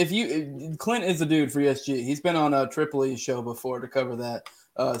think Clint is the dude for ESG. He's been on a Tripoli show before to cover that.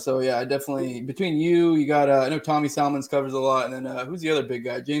 So yeah, I definitely between you got I know Tommy Salmons covers a lot, and then who's the other big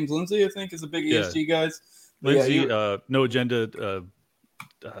guy? James Lindsay, I think, is a big ESG guys. Lindsay, No Agenda,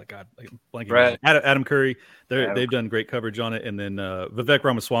 God, blanking. Adam Curry. They've done great coverage on it, and then Vivek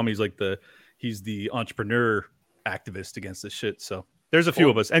Ramaswamy is he's the entrepreneur activist against this shit. So there's a few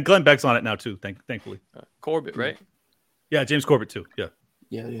of us, and Glenn Beck's on it now too. Thankfully, Corbett, right? Yeah, James Corbett too. Yeah.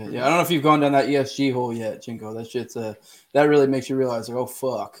 I don't know if you've gone down that ESG hole yet, Chinko. That shit's that really makes you realize, like, oh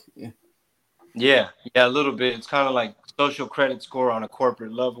fuck. Yeah, a little bit. It's kind of like social credit score on a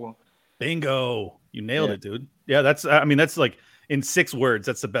corporate level. Bingo, you nailed it, dude. Yeah, that's like in 6 words.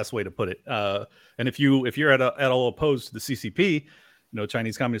 That's the best way to put it. And if you're at all opposed to the CCP,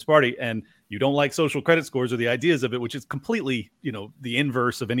 Chinese Communist Party, and you don't like social credit scores or the ideas of it, which is completely, the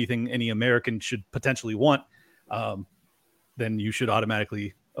inverse of anything any American should potentially want. Then you should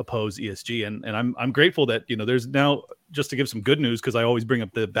automatically oppose ESG. And I'm grateful that, there's now, just to give some good news, because I always bring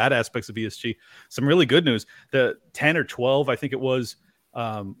up the bad aspects of ESG, some really good news. The 10 or 12, I think it was,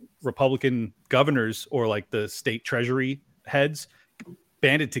 Republican governors or like the state treasury heads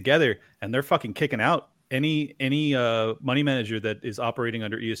banded together, and they're fucking kicking out any money manager that is operating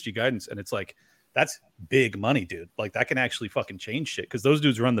under ESG guidance. And it's like, that's big money, dude. Like that can actually fucking change shit, because those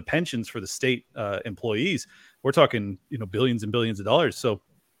dudes run the pensions for the state employees. We're talking, billions and billions of dollars. So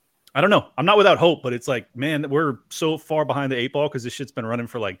I don't know. I'm not without hope, but it's like, man, we're so far behind the 8 ball because this shit's been running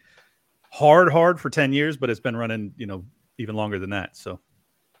for like hard for 10 years, but it's been running, even longer than that. So.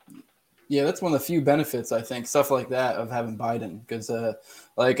 Yeah, that's one of the few benefits, I think, stuff like that, of having Biden. Because, I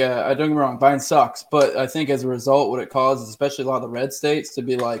don't get me wrong, Biden sucks. But I think as a result, what it causes, especially a lot of the red states, to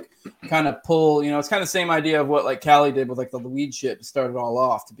be like, kind of pull, it's kind of the same idea of what like Cali did with like the weed shit to start it all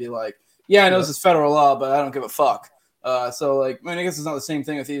off, to be like, yeah, I know this is federal law, but I don't give a fuck. So like, I guess it's not the same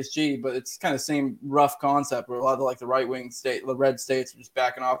thing with ESG, but it's kind of the same rough concept where a lot of like the right-wing the red states are just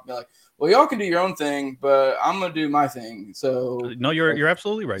backing off and be like, well, y'all can do your own thing, but I'm going to do my thing. So no, you're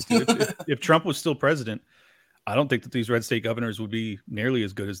absolutely right. Dude. If Trump was still president, I don't think that these red state governors would be nearly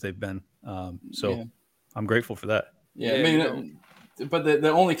as good as they've been. I'm grateful for that. Yeah. But the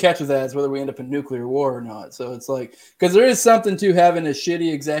only catch of that is whether we end up in nuclear war or not. So it's like, because there is something to having a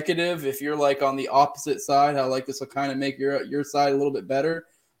shitty executive if you're like on the opposite side, how like this will kind of make your side a little bit better.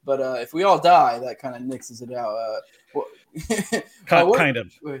 But if we all die, that kind of nixes it out. Kind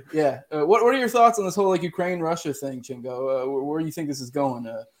of. Yeah. What are your thoughts on this whole like Ukraine-Russia thing, Chingo? Where do you think this is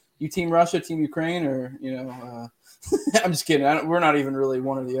going? You team Russia, team Ukraine, or I'm just kidding. We're not even really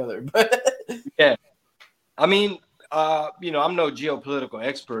one or the other. But yeah, I mean. I'm no geopolitical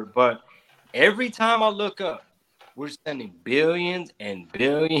expert, but every time I look up, we're sending billions and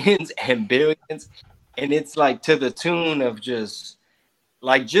billions and billions, and it's like to the tune of just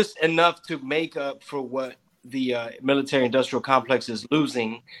enough to make up for what the military-industrial complex is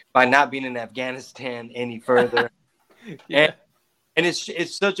losing by not being in Afghanistan any further. And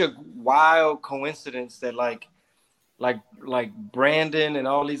it's such a wild coincidence that like Brandon and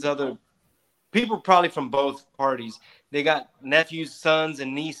all these other people, probably from both parties, they got nephews, sons,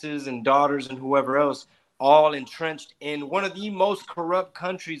 and nieces, and daughters, and whoever else, all entrenched in one of the most corrupt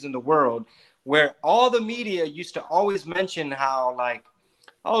countries in the world, where all the media used to always mention how, like,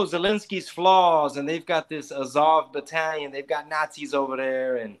 oh, Zelensky's flaws, and they've got this Azov battalion, they've got Nazis over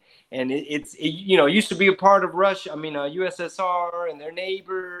there, and it used to be a part of Russia, USSR, and their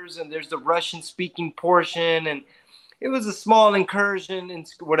neighbors, and there's the Russian-speaking portion, and it was a small incursion and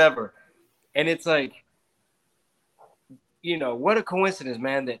whatever. And it's like, what a coincidence,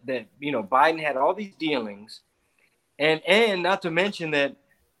 man, that Biden had all these dealings. And not to mention that,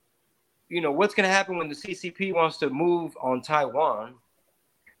 what's going to happen when the CCP wants to move on Taiwan.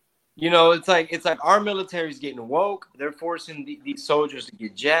 You know, it's like our military's getting woke. They're forcing these soldiers to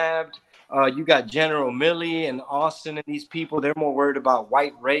get jabbed. You got General Milley and Austin and these people. They're more worried about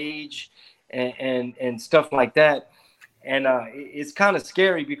white rage and stuff like that. And it's kind of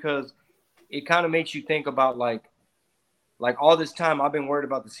scary because it kind of makes you think about like all this time I've been worried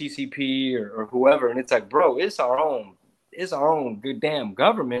about the CCP or whoever, and it's like, bro, it's our own good damn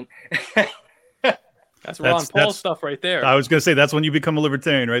government. That's Ron Paul stuff right there. I was gonna say that's when you become a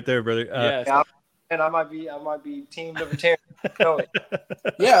libertarian, right there, brother. Yes. And I might be team libertarian.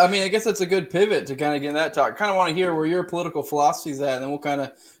 Yeah, I mean, I guess that's a good pivot to kind of get in that talk. Kind of want to hear where your political philosophy is at, and then we'll kind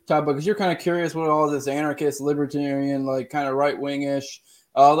of talk about, because you're kind of curious what all this anarchist, libertarian, like kind of right wing-ish.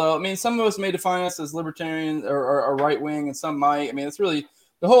 Although, I mean, some of us may define us as libertarian or right wing, and some might. I mean, it's really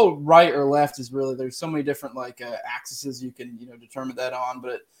the whole right or left is really, there's so many different like axes you can determine that on.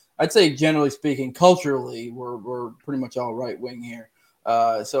 But I'd say generally speaking, culturally, we're pretty much all right wing here.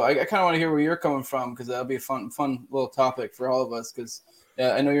 So I kind of want to hear where you're coming from, because that'll be a fun little topic for all of us, because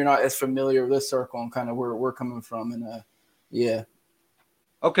I know you're not as familiar with this circle and kind of where we're coming from. And yeah.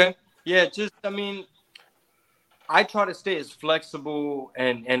 Okay. Yeah. Just, I mean, I try to stay as flexible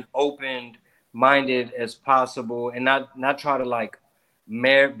and open-minded as possible, and not try to like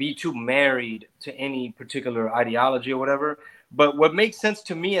be too married to any particular ideology or whatever. But what makes sense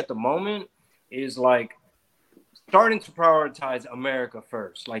to me at the moment is like starting to prioritize America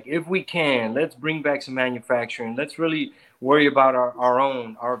first. Like, if we can, let's bring back some manufacturing. Let's really worry about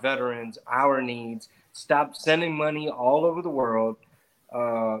our veterans, our needs. Stop sending money all over the world,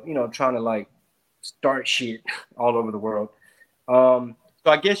 trying to like start shit all over the world. So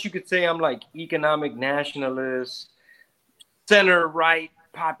I guess you could say I'm like economic nationalist, center right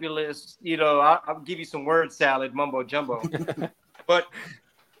populist. I'll give you some word salad, mumbo jumbo. But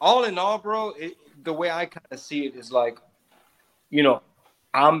all in all, bro, the way I kind of see it is like,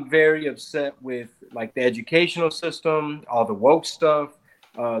 I'm very upset with like the educational system, all the woke stuff,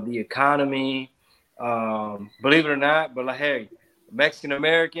 the economy. Believe it or not, but like, hey, Mexican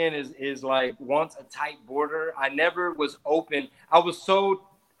American is like wants a tight border. I never was open. I was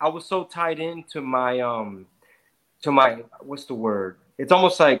so tied into my what's the word? It's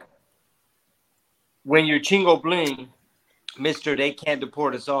almost like when you're Chingo Bling, Mr. They can't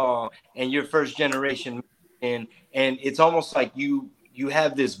deport us all, and you're first generation, and it's almost like you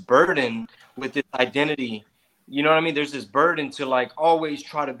have this burden with this identity. You know what I mean? There's this burden to like always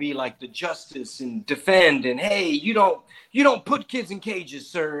try to be like the justice and defend, and hey, you don't put kids in cages,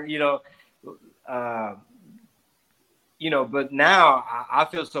 sir. But now I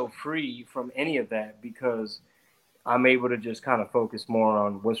feel so free from any of that because I'm able to just kind of focus more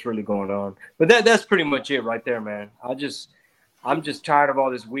on what's really going on. But that's pretty much it right there, man. I'm just tired of all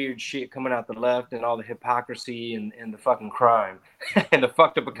this weird shit coming out the left and all the hypocrisy and the fucking crime and the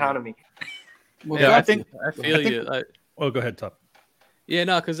fucked up economy. Well, yeah, I feel you. Go ahead, Top. Yeah,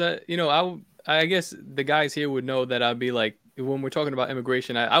 no, because I guess the guys here would know that I'd be like, when we're talking about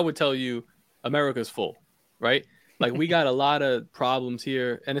immigration, I would tell you America's full, right? Like, we got a lot of problems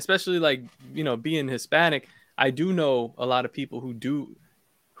here, and especially like being Hispanic, I do know a lot of people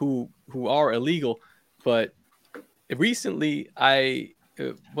who are illegal, but recently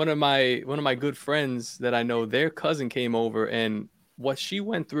one of my good friends that I know, their cousin came over, and what she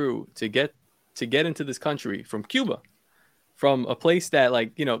went through to get into this country from Cuba, from a place that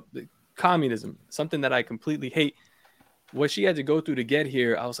like communism, something that I completely hate. What she had to go through to get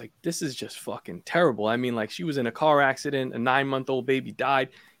here, I was like, this is just fucking terrible. I mean, like, she was in a car accident, a 9-month-old baby died.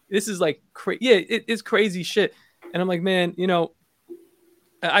 This is like it's crazy shit. And I'm like, man,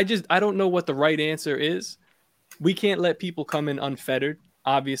 I don't know what the right answer is. We can't let people come in unfettered,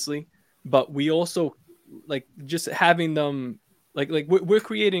 obviously, but we also like just having them like we're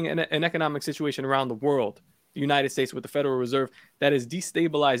creating an economic situation around the world, the United States with the Federal Reserve, that is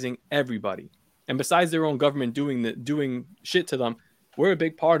destabilizing everybody. And besides their own government doing shit to them, we're a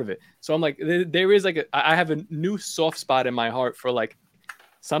big part of it. So I'm like, there is like I have a new soft spot in my heart for like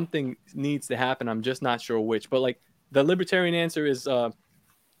something needs to happen. I'm just not sure which, but like the libertarian answer is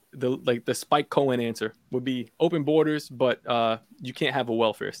the Spike Cohen answer would be open borders, but you can't have a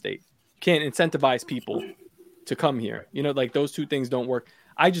welfare state. You can't incentivize people to come here. Like those two things don't work.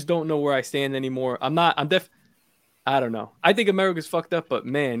 I just don't know where I stand anymore. I don't know. I think America's fucked up, but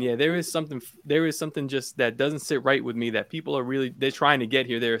man, yeah, there is something just that doesn't sit right with me, that people are they're trying to get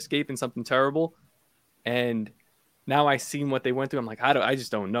here. They're escaping something terrible. And now I seen what they went through. I'm like, I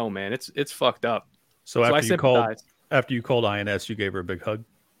just don't know, man. It's fucked up. So after you called INS, you gave her a big hug?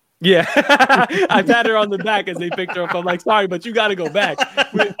 Yeah. I pat her on the back as they picked her up. I'm like, sorry, but you got to go back.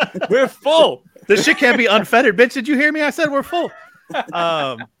 We're full. This shit can't be unfettered. Bitch, did you hear me? I said we're full.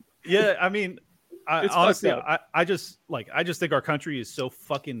 Yeah, I mean, honestly, fucked up. I just think our country is so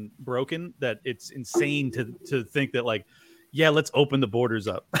fucking broken that it's insane to think that like, yeah, let's open the borders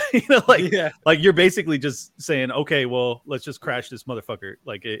up. Like you're basically just saying, okay, well, let's just crash this motherfucker.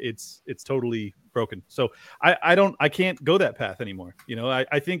 Like it's totally broken. So I can't go that path anymore.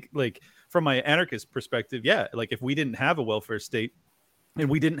 I think like from my anarchist perspective, yeah, like if we didn't have a welfare state, and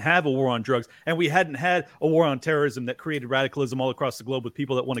we didn't have a war on drugs, and we hadn't had a war on terrorism that created radicalism all across the globe with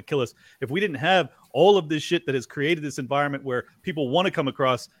people that want to kill us, if we didn't have all of this shit that has created this environment where people want to come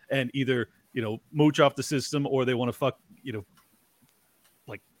across and either, mooch off the system or they want to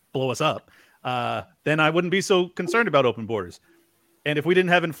like blow us up, then I wouldn't be so concerned about open borders. And if we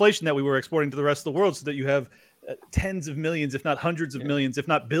didn't have inflation that we were exporting to the rest of the world so that you have tens of millions, if not hundreds of millions, if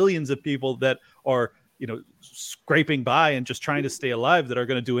not billions of people that are scraping by and just trying to stay alive, that are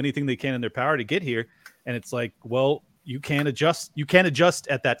going to do anything they can in their power to get here. And it's like, well, you can't adjust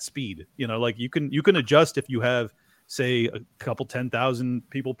at that speed. Like you can adjust if you have, say, a couple 10,000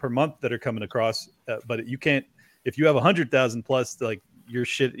 people per month that are coming across, but you can't if you have 100,000 plus. Like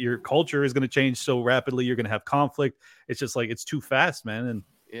your culture is going to change so rapidly. You're going to have conflict. It's just like it's too fast, man. And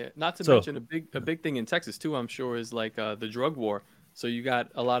yeah, not to mention a big thing in Texas too, I'm sure, is like the drug war. So you got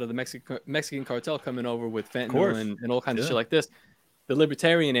a lot of the Mexican cartel coming over with fentanyl and all kinds of shit like this. The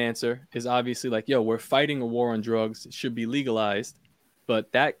libertarian answer is obviously like, yo, we're fighting a war on drugs. It should be legalized. But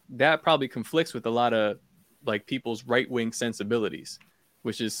that probably conflicts with a lot of like people's right-wing sensibilities,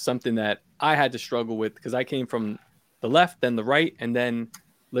 which is something that I had to struggle with because I came from the left, then the right, and then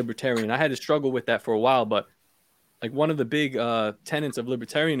libertarian. I had to struggle with that for a while. But like one of the big tenets of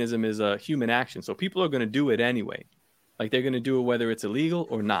libertarianism is human action. So people are going to do it anyway. Like they're going to do it whether it's illegal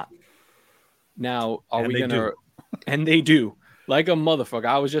or not. Now, are we going to... And they do. Like a motherfucker.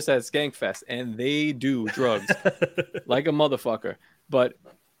 I was just at Skankfest, and they do drugs like a motherfucker. But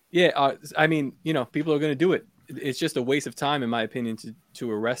yeah, I mean, people are going to do it. It's just a waste of time, in my opinion,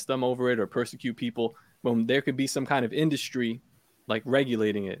 to arrest them over it or persecute people when there could be some kind of industry like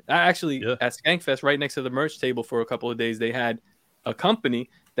regulating it. At Skankfest, right next to the merch table for a couple of days, they had a company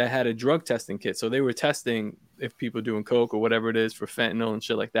that had a drug testing kit. So they were testing if people are doing coke or whatever it is for fentanyl and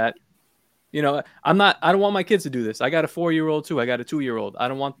shit like that. I don't want my kids to do this. I got a 4-year-old too. I got a 2-year-old.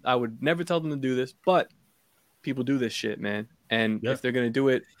 I would never tell them to do this, but people do this shit, man. And if they're going to do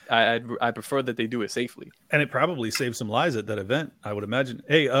it, I prefer that they do it safely. And it probably saved some lives at that event, I would imagine.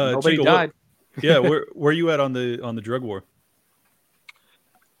 Hey, nobody Chico, died. where are you at on the drug war?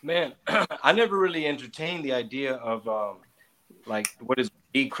 Man, I never really entertained the idea of like what is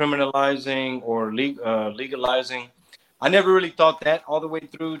decriminalizing or legalizing. I never really thought that all the way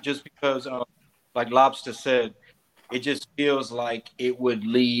through, just because, like Lobster said, it just feels like it would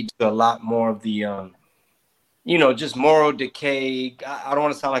lead to a lot more of the, just moral decay. I don't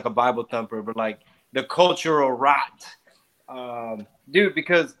want to sound like a Bible thumper, but like the cultural rot, dude.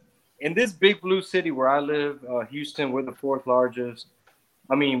 Because in this big blue city where I live, Houston, we're the 4th largest.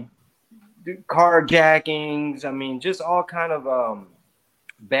 I mean, carjackings. I mean, just all kind of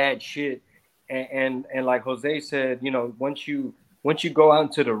bad shit. And like Jose said, once you go out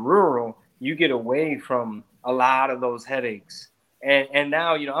into the rural, you get away from a lot of those headaches. And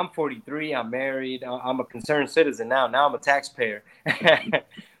now, I'm 43, I'm married, I'm a concerned citizen now. Now I'm a taxpayer. I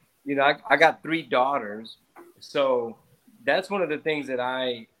got 3 daughters. So that's one of the things that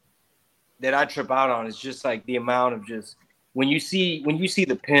I trip out on, is just like the amount of just when you see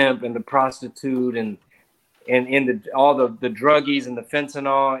the pimp and the prostitute and all the druggies and the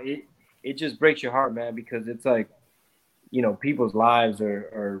fentanyl, it just breaks your heart, man, because it's like, people's lives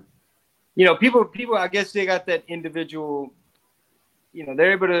are people, I guess they got that individual,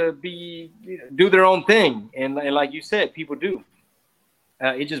 they're able to do their own thing. And like you said, people do.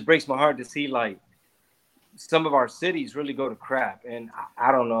 It just breaks my heart to see like some of our cities really go to crap. And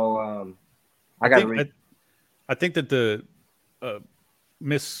I don't know. I think that the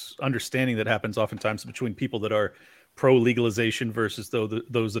misunderstanding that happens oftentimes between people that are pro legalization versus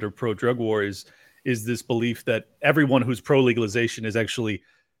those that are pro drug war is this belief that everyone who's pro legalization is actually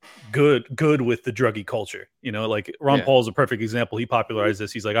good with the druggy culture. Like Ron Paul's a perfect example. He popularized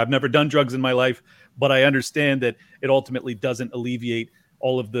this. He's like, I've never done drugs in my life, but I understand that it ultimately doesn't alleviate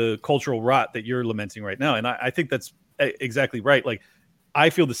all of the cultural rot that you're lamenting right now. And I think that's exactly right. Like,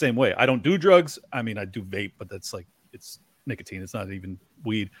 I feel the same way. I don't do drugs. I mean, I do vape, but that's like, it's nicotine. It's not even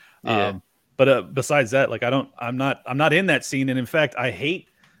weed. Yeah. But besides that, like, I'm not in that scene. And in fact, I hate,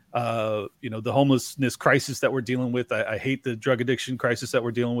 the homelessness crisis that we're dealing with. I hate the drug addiction crisis that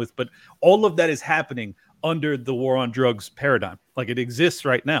we're dealing with, but all of that is happening under the war on drugs paradigm. Like, it exists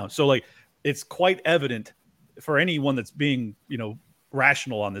right now. So like, it's quite evident for anyone that's being,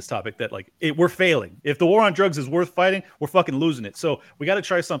 rational on this topic that like we're failing. If the war on drugs is worth fighting, we're fucking losing it. So we got to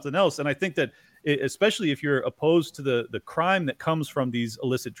try something else. And I think that especially if you're opposed to the crime that comes from these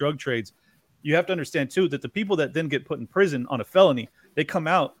illicit drug trades, you have to understand too that the people that then get put in prison on a felony, they come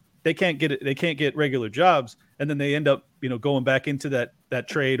out, they can't get regular jobs, and then they end up, going back into that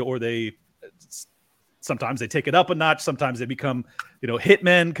trade, or sometimes they take it up a notch, sometimes they become,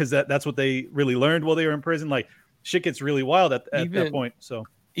 hitmen, because that's what they really learned while they were in prison. Like shit gets really wild at that point. So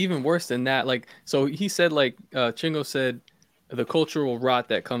even worse than that, like, so he said, like, Chingo said, the cultural rot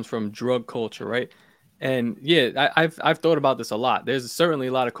that comes from drug culture, right? And yeah, I've thought about this a lot. There's certainly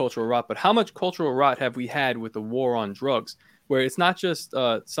a lot of cultural rot, but how much cultural rot have we had with the war on drugs, where it's not just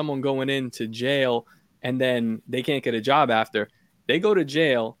someone going into jail and then they can't get a job after. They go to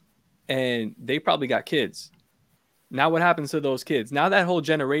jail and they probably got kids. Now what happens to those kids? Now that whole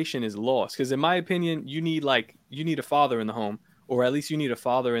generation is lost, because in my opinion, you need a father in the home, or at least you need a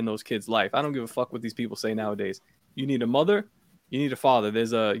father in those kids' life. I don't give a fuck what these people say nowadays. You need a mother, you need a father.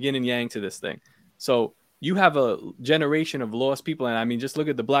 There's a yin and yang to this thing. So you have a generation of lost people, and I mean, just look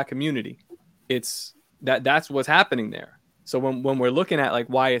at the Black community. It's that's what's happening there. So when we're looking at like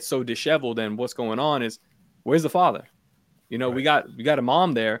why it's so disheveled and what's going on is, where's the father? Right. we got a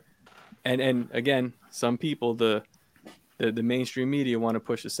mom there, and again, some people the mainstream media want to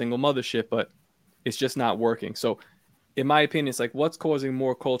push a single mothership, but it's just not working. So in my opinion, it's like, what's causing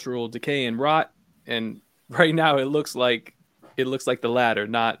more cultural decay and rot? And right now it looks like the latter,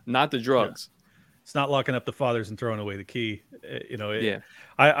 not the drugs. Yeah. It's not locking up the fathers and throwing away the key.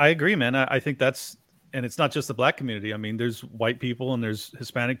 I agree, man. I think that's, and it's not just the Black community. I mean, there's white people and there's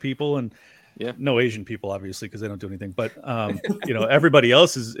Hispanic people and no Asian people, obviously, because they don't do anything. But, everybody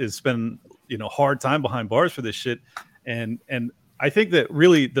else is spending, hard time behind bars for this shit. And I think that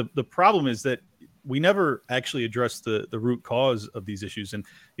really the problem is that we never actually address the root cause of these issues. And,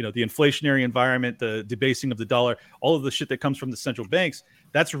 the inflationary environment, the debasing of the dollar, all of the shit that comes from the central banks,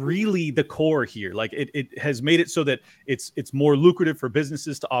 that's really the core here. Like it has made it so that it's more lucrative for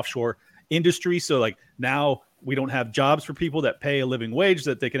businesses to offshore industry. So like now we don't have jobs for people that pay a living wage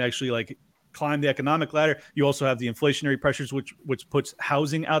that they can actually like climb the economic ladder. You also have the inflationary pressures, which puts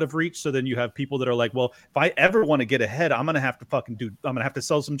housing out of reach. So then you have people that are like, well, if I ever want to get ahead, I'm going to have to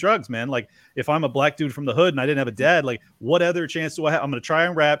sell some drugs, man. Like if I'm a Black dude from the hood and I didn't have a dad, like what other chance do I have? I'm going to try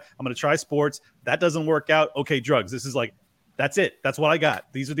and rap. I'm going to try sports. That doesn't work out. Okay. Drugs. This is like, that's it. That's what I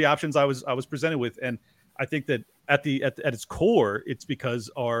got. These are the options I was presented with. And I think that at its core, it's because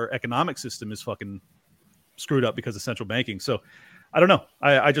our economic system is fucking screwed up because of central banking. So I don't know.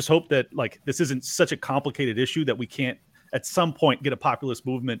 I just hope that like this isn't such a complicated issue that we can't at some point get a populist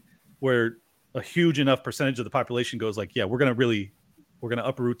movement where a huge enough percentage of the population goes like, yeah, we're gonna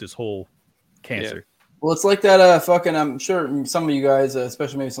uproot this whole cancer. Yeah. Well, it's like that fucking, I'm sure some of you guys,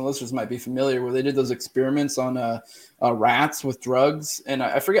 especially maybe some listeners, might be familiar, where they did those experiments on rats with drugs. And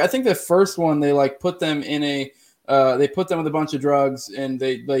I forget, I think the first one, they like put them in they put them with a bunch of drugs, and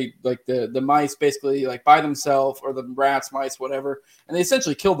they like the mice basically like by themselves, or the rats, mice, whatever. And they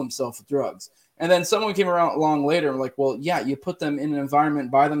essentially killed themselves with drugs. And then someone came along later and like, well, yeah, you put them in an environment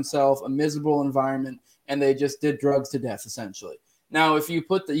by themselves, a miserable environment, and they just did drugs to death, essentially. Now, if you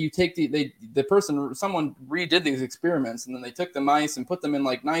someone redid these experiments, and then they took the mice and put them in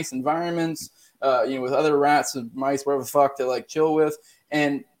like nice environments, with other rats and mice, wherever the fuck to like chill with.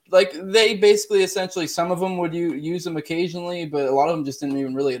 And like they basically essentially, some of them would use them occasionally, but a lot of them just didn't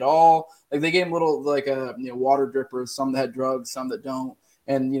even really at all. Like they gave them little like water drippers, some that had drugs, some that don't.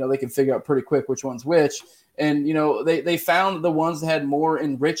 And, they can figure out pretty quick which one's which. And, they found the ones that had more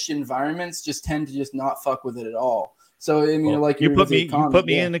enriched environments just tend to just not fuck with it at all. So, I mean, like you put me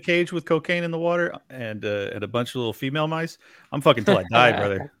in a cage with cocaine in the water and a bunch of little female mice. I'm fucking till I die,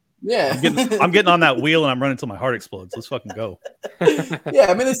 brother. Yeah. I'm getting on that wheel and I'm running until my heart explodes. Let's fucking go. Yeah.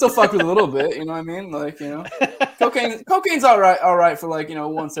 I mean, they still fuck with a little bit, you know what I mean? Like, cocaine's all right for like,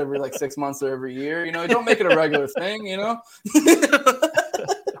 once every like 6 months or every year, don't make it a regular thing,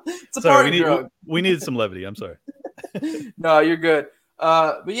 It's a party drug. We needed some levity. I'm sorry. No, you're good.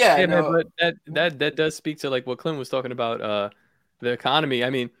 But yeah, man, but that does speak to like what Clint was talking about, the economy. I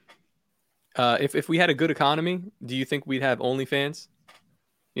mean, if we had a good economy, do you think we'd have OnlyFans?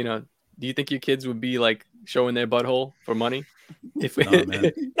 Do you think your kids would be like showing their butthole for money? If we,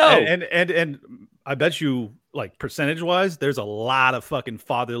 no. And I bet you, like percentage wise, there's a lot of fucking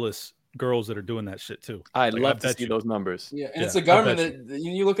fatherless girls that are doing that shit too. I'd love to see those numbers. Yeah, and it's the government that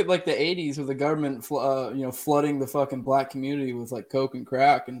you look at, like the 80s with the government, flooding the fucking black community with like coke and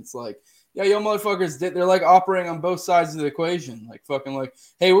crack, and it's like, yeah, yo motherfuckers, they're like operating on both sides of the equation, like fucking like,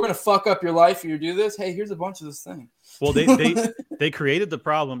 hey, we're gonna fuck up your life if you do this. Hey, here's a bunch of this thing. Well, they created the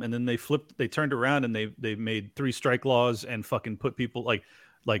problem, and then they turned around and they made 3 strike laws and fucking put people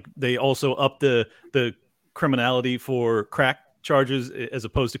like they also upped the criminality for crack charges as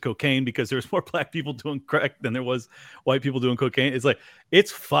opposed to cocaine, because there's more black people doing crack than there was white people doing cocaine. It's like,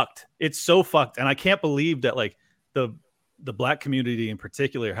 it's fucked. It's so fucked. And I can't believe that like the black community in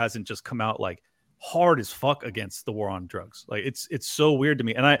particular hasn't just come out like hard as fuck against the war on drugs. Like it's so weird to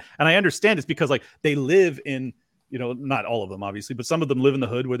me. And I understand it's because like they live in, not all of them obviously, but some of them live in the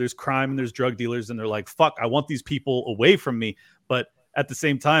hood where there's crime and there's drug dealers, and they're like, fuck, I want these people away from me. But at the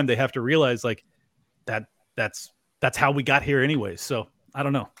same time, they have to realize like that's how we got here anyway. So I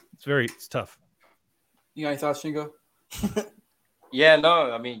don't know. It's tough. You got any thoughts, Shingo? Yeah,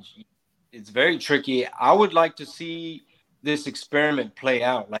 no, I mean, it's very tricky. I would like to see this experiment play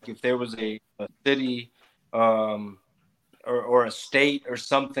out. Like if there was a city or a state or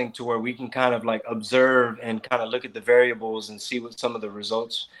something to where we can kind of like observe and kind of look at the variables and see what some of the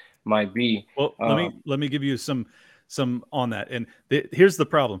results might be. Well, let me give you some on that. And here's the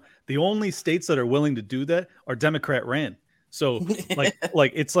problem. The only states that are willing to do that are Democrat ran. So like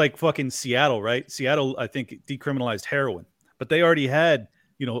it's like fucking Seattle, right? Seattle, I think, decriminalized heroin, but they already had,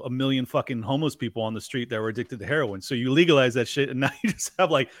 1 million fucking homeless people on the street that were addicted to heroin. So you legalize that shit, and now you just have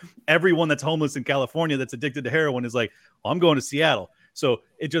like everyone that's homeless in California that's addicted to heroin is like, I'm going to Seattle. So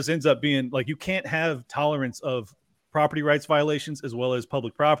it just ends up being like, you can't have tolerance of property rights violations as well as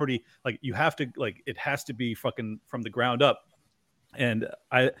public property. Like you have to, like, it has to be fucking from the ground up. And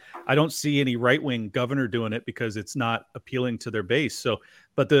I don't see any right-wing governor doing it because it's not appealing to their base. So,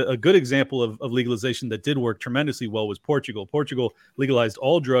 but a good example of legalization that did work tremendously well was Portugal. Portugal legalized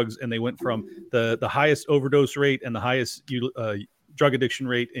all drugs, and they went from the highest overdose rate and the highest drug addiction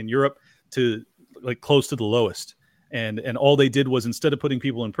rate in Europe to like close to the lowest. And all they did was, instead of putting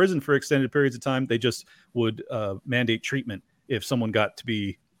people in prison for extended periods of time, they just would mandate treatment if someone got to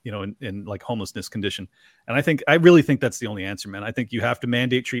be, in like homelessness condition. And I really think that's the only answer, man. I think you have to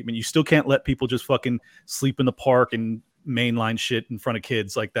mandate treatment. You still can't let people just fucking sleep in the park and mainline shit in front of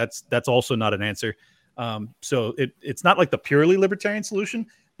kids. Like that's also not an answer. So it's not like the purely libertarian solution,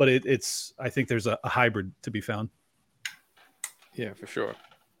 but I think there's a hybrid to be found. Yeah, for sure.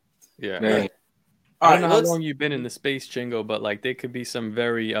 Yeah. Man. I don't know how long you've been in the space, Chingo, but like there could be some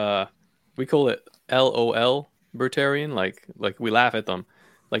very we call it LOL libertarian, like we laugh at them,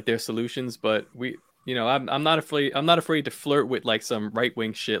 like their solutions, but I'm not afraid to flirt with like some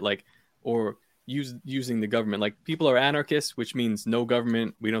right-wing shit, like, or using the government. Like people are anarchists, which means no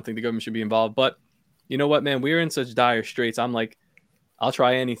government. We don't think the government should be involved, but you know what, man, we're in such dire straits. I'm like, I'll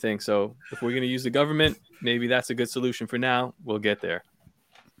try anything. So if we're going to use the government, maybe that's a good solution for now. We'll get there.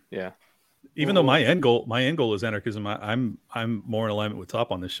 Yeah. Even though my end goal is anarchism, I'm more in alignment with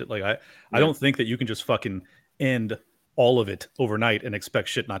Top on this shit. Like I don't think that you can just fucking end all of it overnight and expect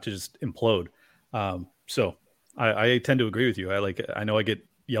shit not to just implode. So I tend to agree with you. I know I get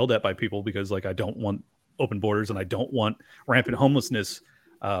yelled at by people because like I don't want open borders and I don't want rampant homelessness.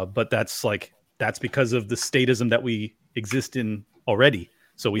 But that's because of the statism that we exist in already.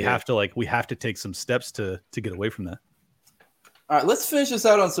 So we have to take some steps to get away from that. All right, let's finish this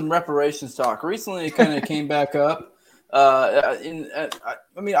out on some reparations talk. Recently, it kind of came back up. I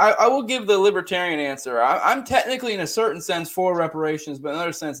will give the libertarian answer. I'm technically, in a certain sense, for reparations, but in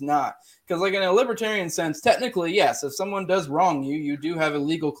another sense, not. Because, like, in a libertarian sense, technically, yes, if someone does wrong you, you do have a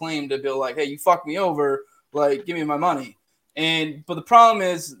legal claim to be like, hey, you fucked me over, like, give me my money. But the problem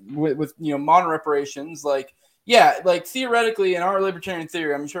is with modern reparations, like, yeah, like theoretically in our libertarian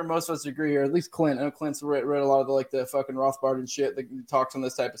theory, I'm sure most of us agree here, at least Clint. I know Clint's read a lot of the fucking Rothbard and shit that talks on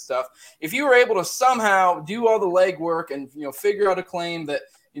this type of stuff. If you were able to somehow do all the legwork and, figure out a claim that,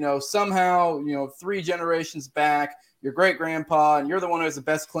 somehow, 3 generations back, your great grandpa, and you're the one who has the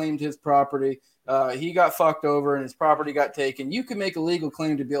best claim to his property, he got fucked over and his property got taken, you can make a legal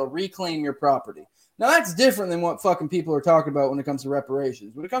claim to be able to reclaim your property. Now that's different than what fucking people are talking about when it comes to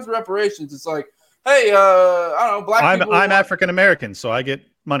reparations. When it comes to reparations, it's like, hey, I don't know, black people. I'm African American, so I get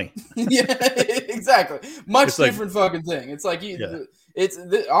money. Yeah, exactly. Much different fucking thing. It's like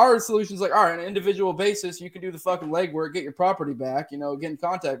our solution is like, all right, on an individual basis, you can do the fucking legwork, get your property back, get in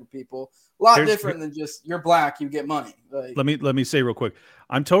contact with people. A lot different than just you're black, you get money. Like, let me say real quick,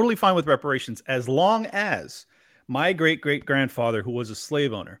 I'm totally fine with reparations as long as my great grandfather, who was a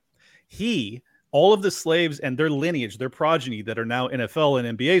slave owner, he all of the slaves and their lineage, their progeny that are now NFL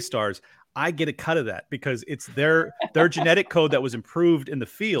and NBA stars, I get a cut of that because it's their genetic code that was improved in the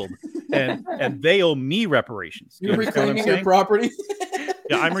field, and they owe me reparations. You're reclaiming your property.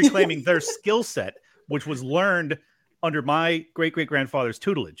 Yeah, I'm reclaiming their skill set, which was learned under my great-great-grandfather's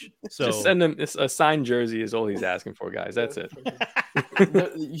tutelage. So just send him a signed jersey is all he's asking for, guys. That's it.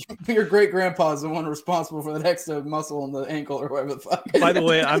 Your great-grandpa is the one responsible for the next muscle in the ankle or whatever the fuck. By the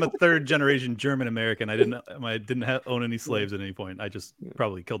way, I'm a third-generation German-American. I didn't own any slaves at any point. I just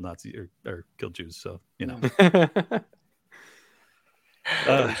probably killed Nazis or killed Jews. So, you know.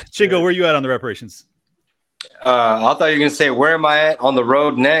 Chingo, where are you at on the reparations? I thought you were going to say, where am I at on the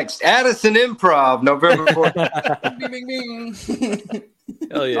road next? Addison Improv, November 4th. Bing, bing, bing.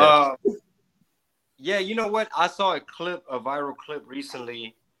 Hell yeah. Yeah, you know what? I saw a viral clip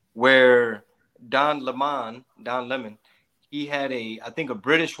recently where Don Lemon, he had I think a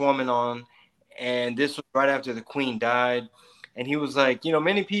British woman on, and this was right after the Queen died. And he was like,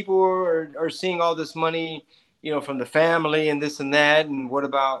 many people are seeing all this money, from the family and this and that. And what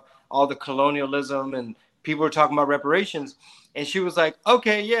about all the colonialism? And people were talking about reparations. And she was like,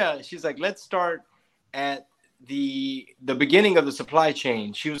 okay, yeah. She's like, let's start at the beginning of the supply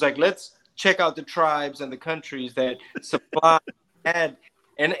chain. She was like, let's check out the tribes and the countries that supply had.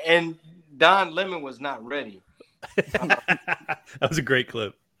 And Don Lemon was not ready. That was a great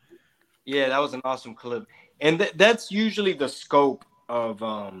clip. Yeah, that was an awesome clip. And that's usually the scope of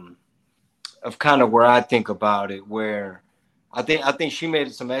kind of where I think about it, where I think she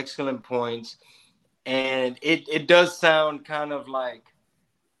made some excellent points. And it does sound kind of like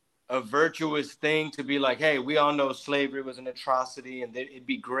a virtuous thing to be like, hey, we all know slavery was an atrocity and it'd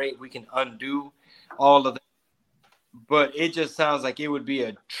be great. We can undo all of that. But it just sounds like it would be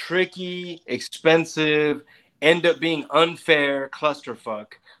a tricky, expensive, end up being unfair clusterfuck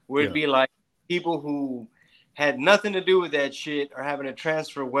where it'd be like people who had nothing to do with that shit are having to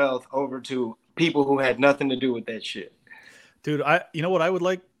transfer wealth over to people who had nothing to do with that shit. Dude, you know what I would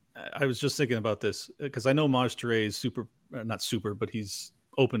like? I was just thinking about this because I know Maj Touré is not super, but he's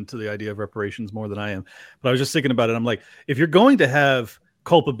open to the idea of reparations more than I am. But I was just thinking about it. I'm like, if you're going to have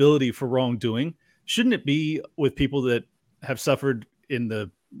culpability for wrongdoing, shouldn't it be with people that have suffered in the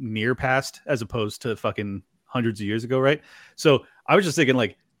near past as opposed to fucking hundreds of years ago, right? So I was just thinking,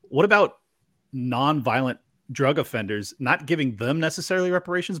 like, what about non-violent drug offenders, not giving them necessarily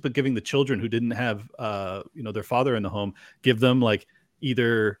reparations, but giving the children who didn't have, their father in the home, give them like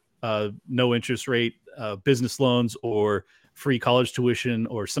either no interest rate business loans or free college tuition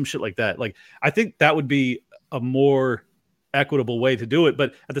or some shit like that. Like, I think that would be a more equitable way to do it.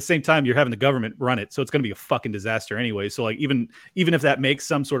 But at the same time, you're having the government run it. So it's going to be a fucking disaster anyway. So like, even if that makes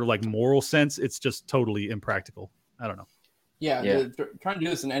some sort of like moral sense, it's just totally impractical. I don't know. Yeah. Trying to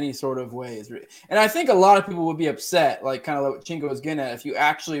do this in any sort of way is really, and I think a lot of people would be upset, like kind of like what Chingo was getting at, if you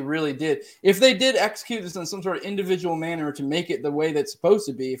actually really did, if they did execute this in some sort of individual manner to make it the way that's supposed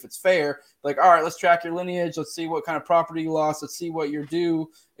to be, if it's fair, like, all right, let's track your lineage, let's see what kind of property you lost, let's see what you're due,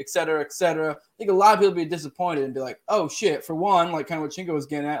 et cetera, et cetera. I think a lot of people would be disappointed and be like, oh shit, for one, like kind of what Chingo was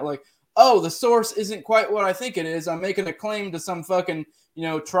getting at, like, oh, the source isn't quite what I think it is. I'm making a claim to some fucking,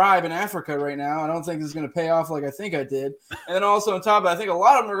 tribe in Africa right now. I don't think this is going to pay off like I think I did. And then also on top of it, I think a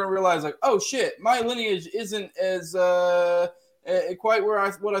lot of them are going to realize like, oh shit, my lineage isn't as quite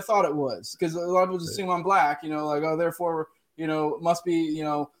what I thought it was. Because a lot of people just assume I'm black, like, oh, therefore, must be,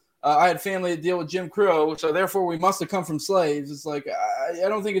 I had family to deal with Jim Crow, so therefore we must have come from slaves. It's like, I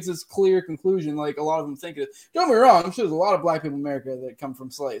don't think it's this clear conclusion like a lot of them think it is. Don't get me wrong, I'm sure there's a lot of black people in America that come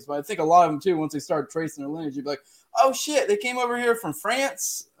from slaves, but I think a lot of them too, once they start tracing their lineage, you'd be like, oh shit, they came over here from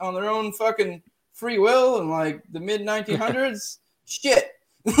France on their own fucking free will in like the mid 1900s. Shit.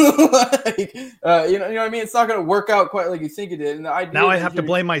 Like, you know what I mean? It's not going to work out quite like you think it did. And now I have to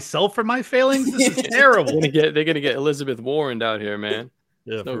blame myself for my failings? This is terrible. They're going to get Elizabeth Warren out here, man.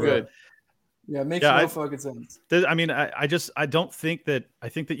 Yeah, no good. Yeah, it makes no fucking sense. I mean, I don't think that. I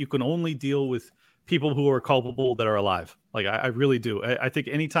think that you can only deal with people who are culpable that are alive. Like, I really do. I think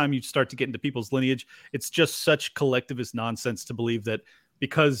anytime you start to get into people's lineage, it's just such collectivist nonsense to believe that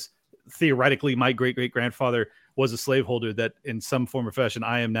because theoretically my great-great-grandfather was a slaveholder, that in some form or fashion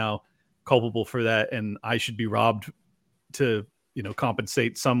I am now culpable for that, and I should be robbed to,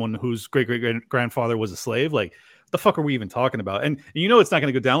 compensate someone whose great-great-grandfather was a slave. Like, the fuck are we even talking about? And it's not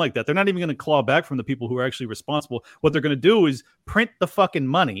going to go down like that. They're not even going to claw back from the people who are actually responsible. What they're going to do is print the fucking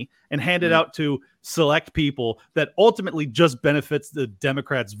money and hand it out to select people that ultimately just benefits the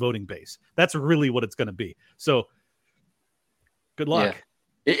Democrats' voting base. That's really what it's going to be. So good luck.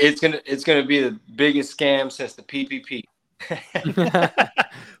 Yeah. It's gonna be the biggest scam since the PPP.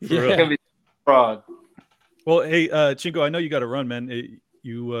 It's gonna be fraud. Well, hey, Chingo, I know you got to run, man.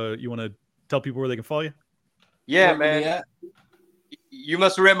 You want to tell people where they can follow you? Yeah, man. You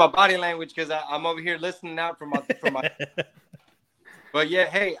must have read my body language because I'm over here listening out for my. But yeah,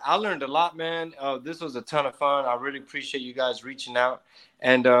 hey, I learned a lot, man. This was a ton of fun. I really appreciate you guys reaching out.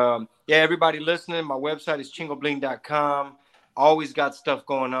 And yeah, everybody listening, my website is chingobling.com. Always got stuff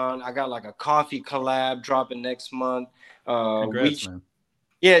going on. I got like a coffee collab dropping next month. Congrats, man.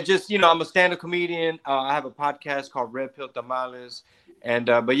 Yeah, just, I'm a stand-up comedian. I have a podcast called Red Pill Tamales. And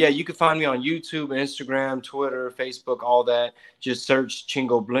but yeah, you can find me on YouTube, Instagram, Twitter, Facebook, all that. Just search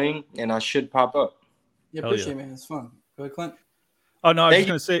Chingo Bling and I should pop up. Yeah, appreciate it, man. It's fun. Go ahead, Clint. Oh, no, I was just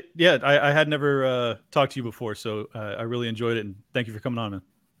going to say, yeah, I had never talked to you before, so I really enjoyed it, and thank you for coming on, man.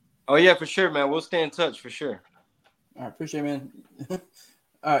 Oh, yeah, for sure, man. We'll stay in touch, for sure. All right, appreciate it, man.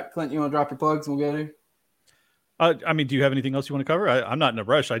 All right, Clint, you want to drop your plugs and we'll get here? I mean, do you have anything else you want to cover? I'm not in a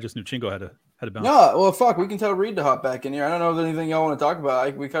rush. I just knew Chingo had to bounce. No, well, fuck, we can tell Reed to hop back in here. I don't know if there's anything y'all want to talk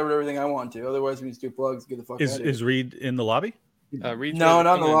about. We covered everything I want to. Otherwise, we just do plugs, get the fuck out of here. Is Reed in the lobby? Reed's no,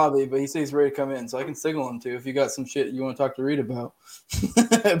 not in the lobby, but he says he's ready to come in, so I can signal him to if you got some shit you want to talk to Reed about.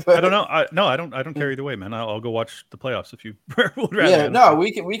 But, I don't know. I don't care either way, man. I'll go watch the playoffs if you would rather. Yeah, no,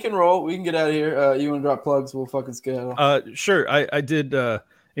 we can roll. We can get out of here. You want to drop plugs? We'll fucking skedaddle. Sure. I did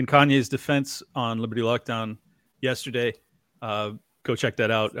in Kanye's defense on Liberty Lockdown yesterday. Go check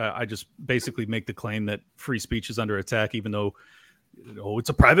that out. I just basically make the claim that free speech is under attack, even though it's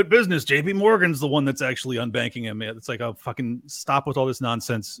a private business. JP Morgan's the one that's actually unbanking him. It's like, oh, fucking stop with all this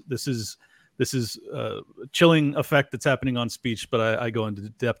nonsense. This is a chilling effect that's happening on speech, but I go into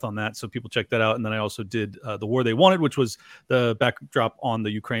depth on that. So people check that out. And then I also did The War They Wanted, which was the backdrop on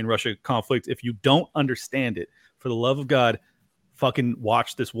the Ukraine-Russia conflict. If you don't understand it, for the love of God, fucking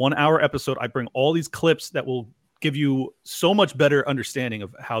watch this 1 hour episode. I bring all these clips that will give you so much better understanding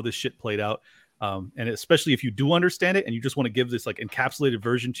of how this shit played out. And especially if you do understand it and you just want to give this like encapsulated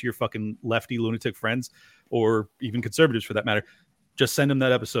version to your fucking lefty lunatic friends, or even conservatives for that matter, just send them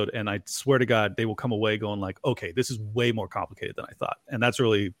that episode. And I swear to God, they will come away going like, okay, this is way more complicated than I thought. And that's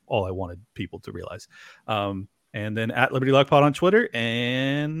really all I wanted people to realize. And then at Liberty Lock Pod on Twitter.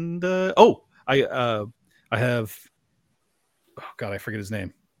 And, I have, oh God, I forget his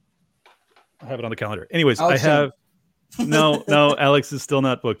name. I have it on the calendar. Anyways, Alex, I have no, Alex is still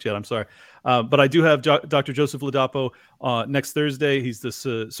not booked yet. I'm sorry. But I do have Dr. Joseph Ladapo next Thursday. He's the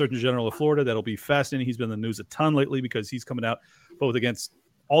Surgeon General of Florida. That'll be fascinating. He's been in the news a ton lately because he's coming out both against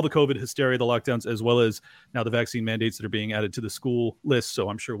all the COVID hysteria, the lockdowns, as well as now the vaccine mandates that are being added to the school list. So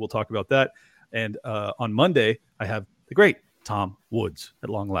I'm sure we'll talk about that. And on Monday, I have the great Tom Woods at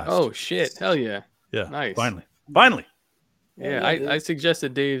long last. Oh, shit. Hell yeah. Yeah. Nice. Finally. Yeah, I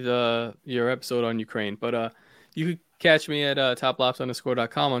suggested Dave your episode on Ukraine, but you could catch me at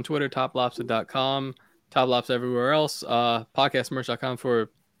toplobs_.com on Twitter, toplobster.com, toplobs everywhere else,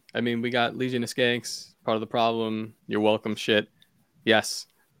 podcastmerch.com we got Legion of Skanks, Part of the Problem, You're Welcome shit. Yes,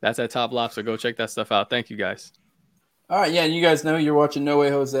 that's at Top Lobster. Go check that stuff out. Thank you, guys. All right, yeah, you guys know you're watching No Way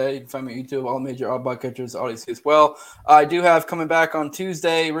Jose. You can find me on YouTube, all major odd podcatchers, Odyssey as well. I do have coming back on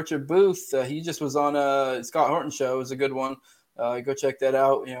Tuesday, Richard Booth. He just was on Scott Horton show. It was a good one. Go check that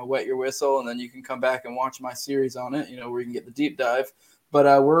out, wet your whistle, and then you can come back and watch my series on it, where you can get the deep dive.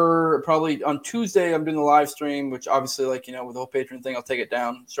 But we're probably on Tuesday, I'm doing the live stream, which obviously, with the whole Patreon thing, I'll take it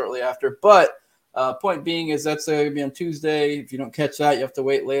down shortly after. But point being is that's going to be on Tuesday. If you don't catch that, you have to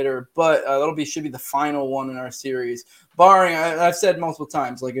wait later. But should be the final one in our series. Barring, I've said multiple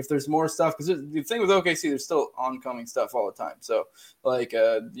times, if there's more stuff, because the thing with OKC, there's still oncoming stuff all the time. So,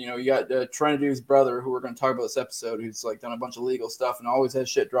 you got Trying to Do's brother, who we're going to talk about this episode, who's done a bunch of legal stuff and always has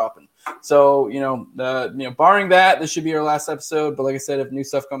shit dropping. So, barring that, this should be our last episode. But like I said, if new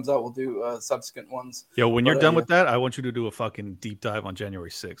stuff comes out, we'll do subsequent ones. Yo, when you're done with that, I want you to do a fucking deep dive on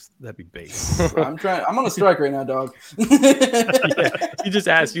January 6th. That'd be base. I'm on a strike right now, dog. He just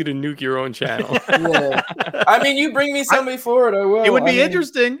asked you to nuke your own channel. Yeah. I mean, you bring me somebody forward, I will. It would be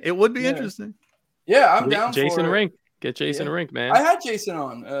interesting. It would be interesting. Yeah, I'm down Jason for it. Rink. Get Jason Rink, man. I had Jason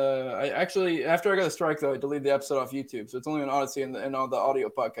on. I actually, after I got the strike, though, I deleted the episode off YouTube. So it's only on Odyssey and all the audio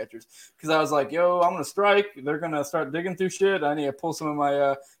podcatchers. Because I was like, yo, I'm going to strike. They're going to start digging through shit. I need to pull some of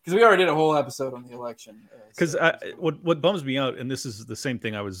my because we already did a whole episode on the election. Because what bums me out, and this is the same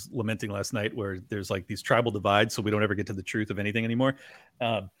thing I was lamenting last night, where there's these tribal divides, so we don't ever get to the truth of anything anymore.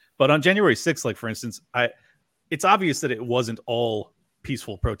 But on January 6th, for instance, it's obvious that it wasn't all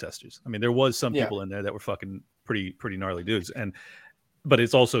peaceful protesters. I mean, there was some people in there that were fucking pretty gnarly dudes, but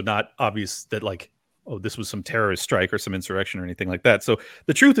it's also not obvious that oh, this was some terrorist strike or some insurrection or anything like that. So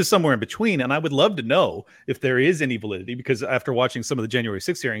the truth is somewhere in between. And I would love to know if there is any validity, because after watching some of the January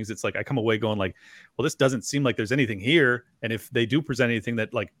 6th hearings, it's like I come away going like, well, this doesn't seem like there's anything here. And if they do present anything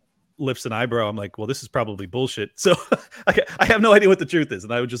that like lifts an eyebrow, I'm like, well, this is probably bullshit. So I have no idea what the truth is.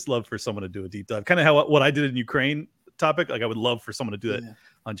 And I would just love for someone to do a deep dive, kind of how what I did in Ukraine topic. Like I would love for someone to do that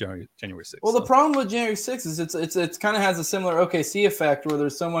on January 6th. Well, the problem with January 6th is it's kind of has a similar OKC effect where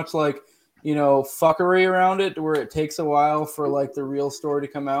there's so much like, you know, fuckery around it where it takes a while for like the real story to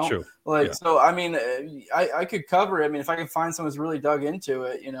come out. True. Like, so, I mean, I could cover it. I mean, if I can find someone who's really dug into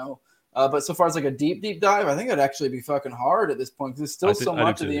it, you know, but so far as like a deep dive, I think it'd actually be fucking hard at this point because there's still so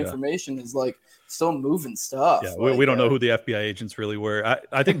much of the information is like still moving stuff. Yeah, like, we don't know who the FBI agents really were.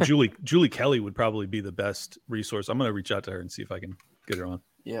 I think Julie Kelly would probably be the best resource. I'm going to reach out to her and see if I can get her on.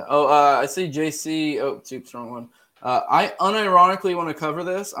 Yeah. Oh, I see JC. Oh, oops, wrong one. I unironically want to cover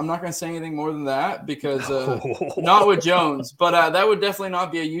this. I'm not going to say anything more than that because not with Jones, but that would definitely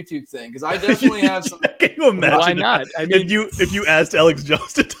not be a YouTube thing because I definitely have some. Can you imagine? Why not? I mean, if you asked Alex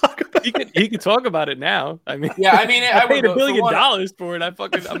Jones to talk about he could talk about it now. I mean, yeah, I mean, I paid $1 billion for it. I'm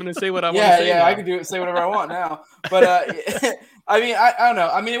going to say what I want to say. Yeah, now. I can say whatever I want now. But I mean, I don't know.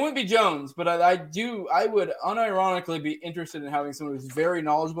 I mean, it wouldn't be Jones, but I would unironically be interested in having someone who's very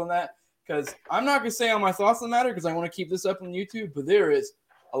knowledgeable in that. Because I'm not going to say all my thoughts on the matter because I want to keep this up on YouTube, but there is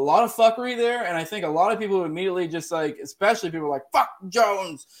a lot of fuckery there. And I think a lot of people would immediately just like, especially people like, fuck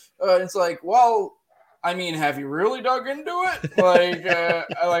Jones. It's like, well, I mean, have you really dug into it? Like,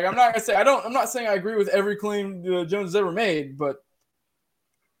 I'm not going to say, I'm not saying I agree with every claim Jones has ever made, but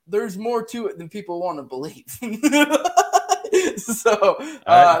there's more to it than people want to believe. So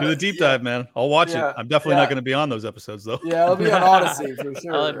all right, do the deep dive, man. I'll watch it. I'm definitely not going to be on those episodes though. Yeah, it'll be on Odyssey for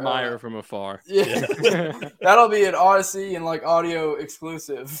sure. I'll admire from afar. Yeah. That'll be an Odyssey and like audio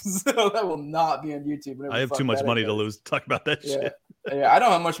exclusive. So that will not be on YouTube. I have too much money to lose to talk about that shit. Yeah, I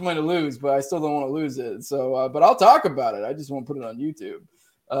don't have much money to lose, but I still don't want to lose it. So, but I'll talk about it. I just won't put it on YouTube.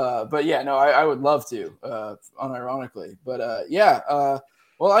 But yeah, no, I would love to, unironically. But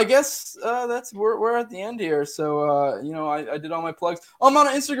well, I guess we're at the end here. So you know, I did all my plugs. Oh, I'm on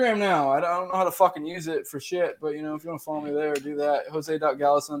Instagram now. I don't know how to fucking use it for shit, but you know, if you want to follow me there, do that.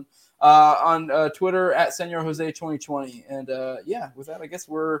 Jose.Gallison on Twitter at Senor Jose 2020. And yeah, with that, I guess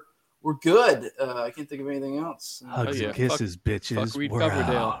we're good. I can't think of anything else. Hugs and kisses, bitches. Fuck Reed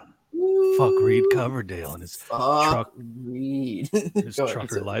Coverdale. Fuck Reed Coverdale and his Reed. His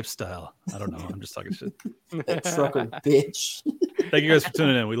trucker lifestyle. I don't know. I'm just talking shit. Trucker bitch. Thank you guys for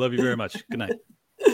tuning in. We love you very much. Good night.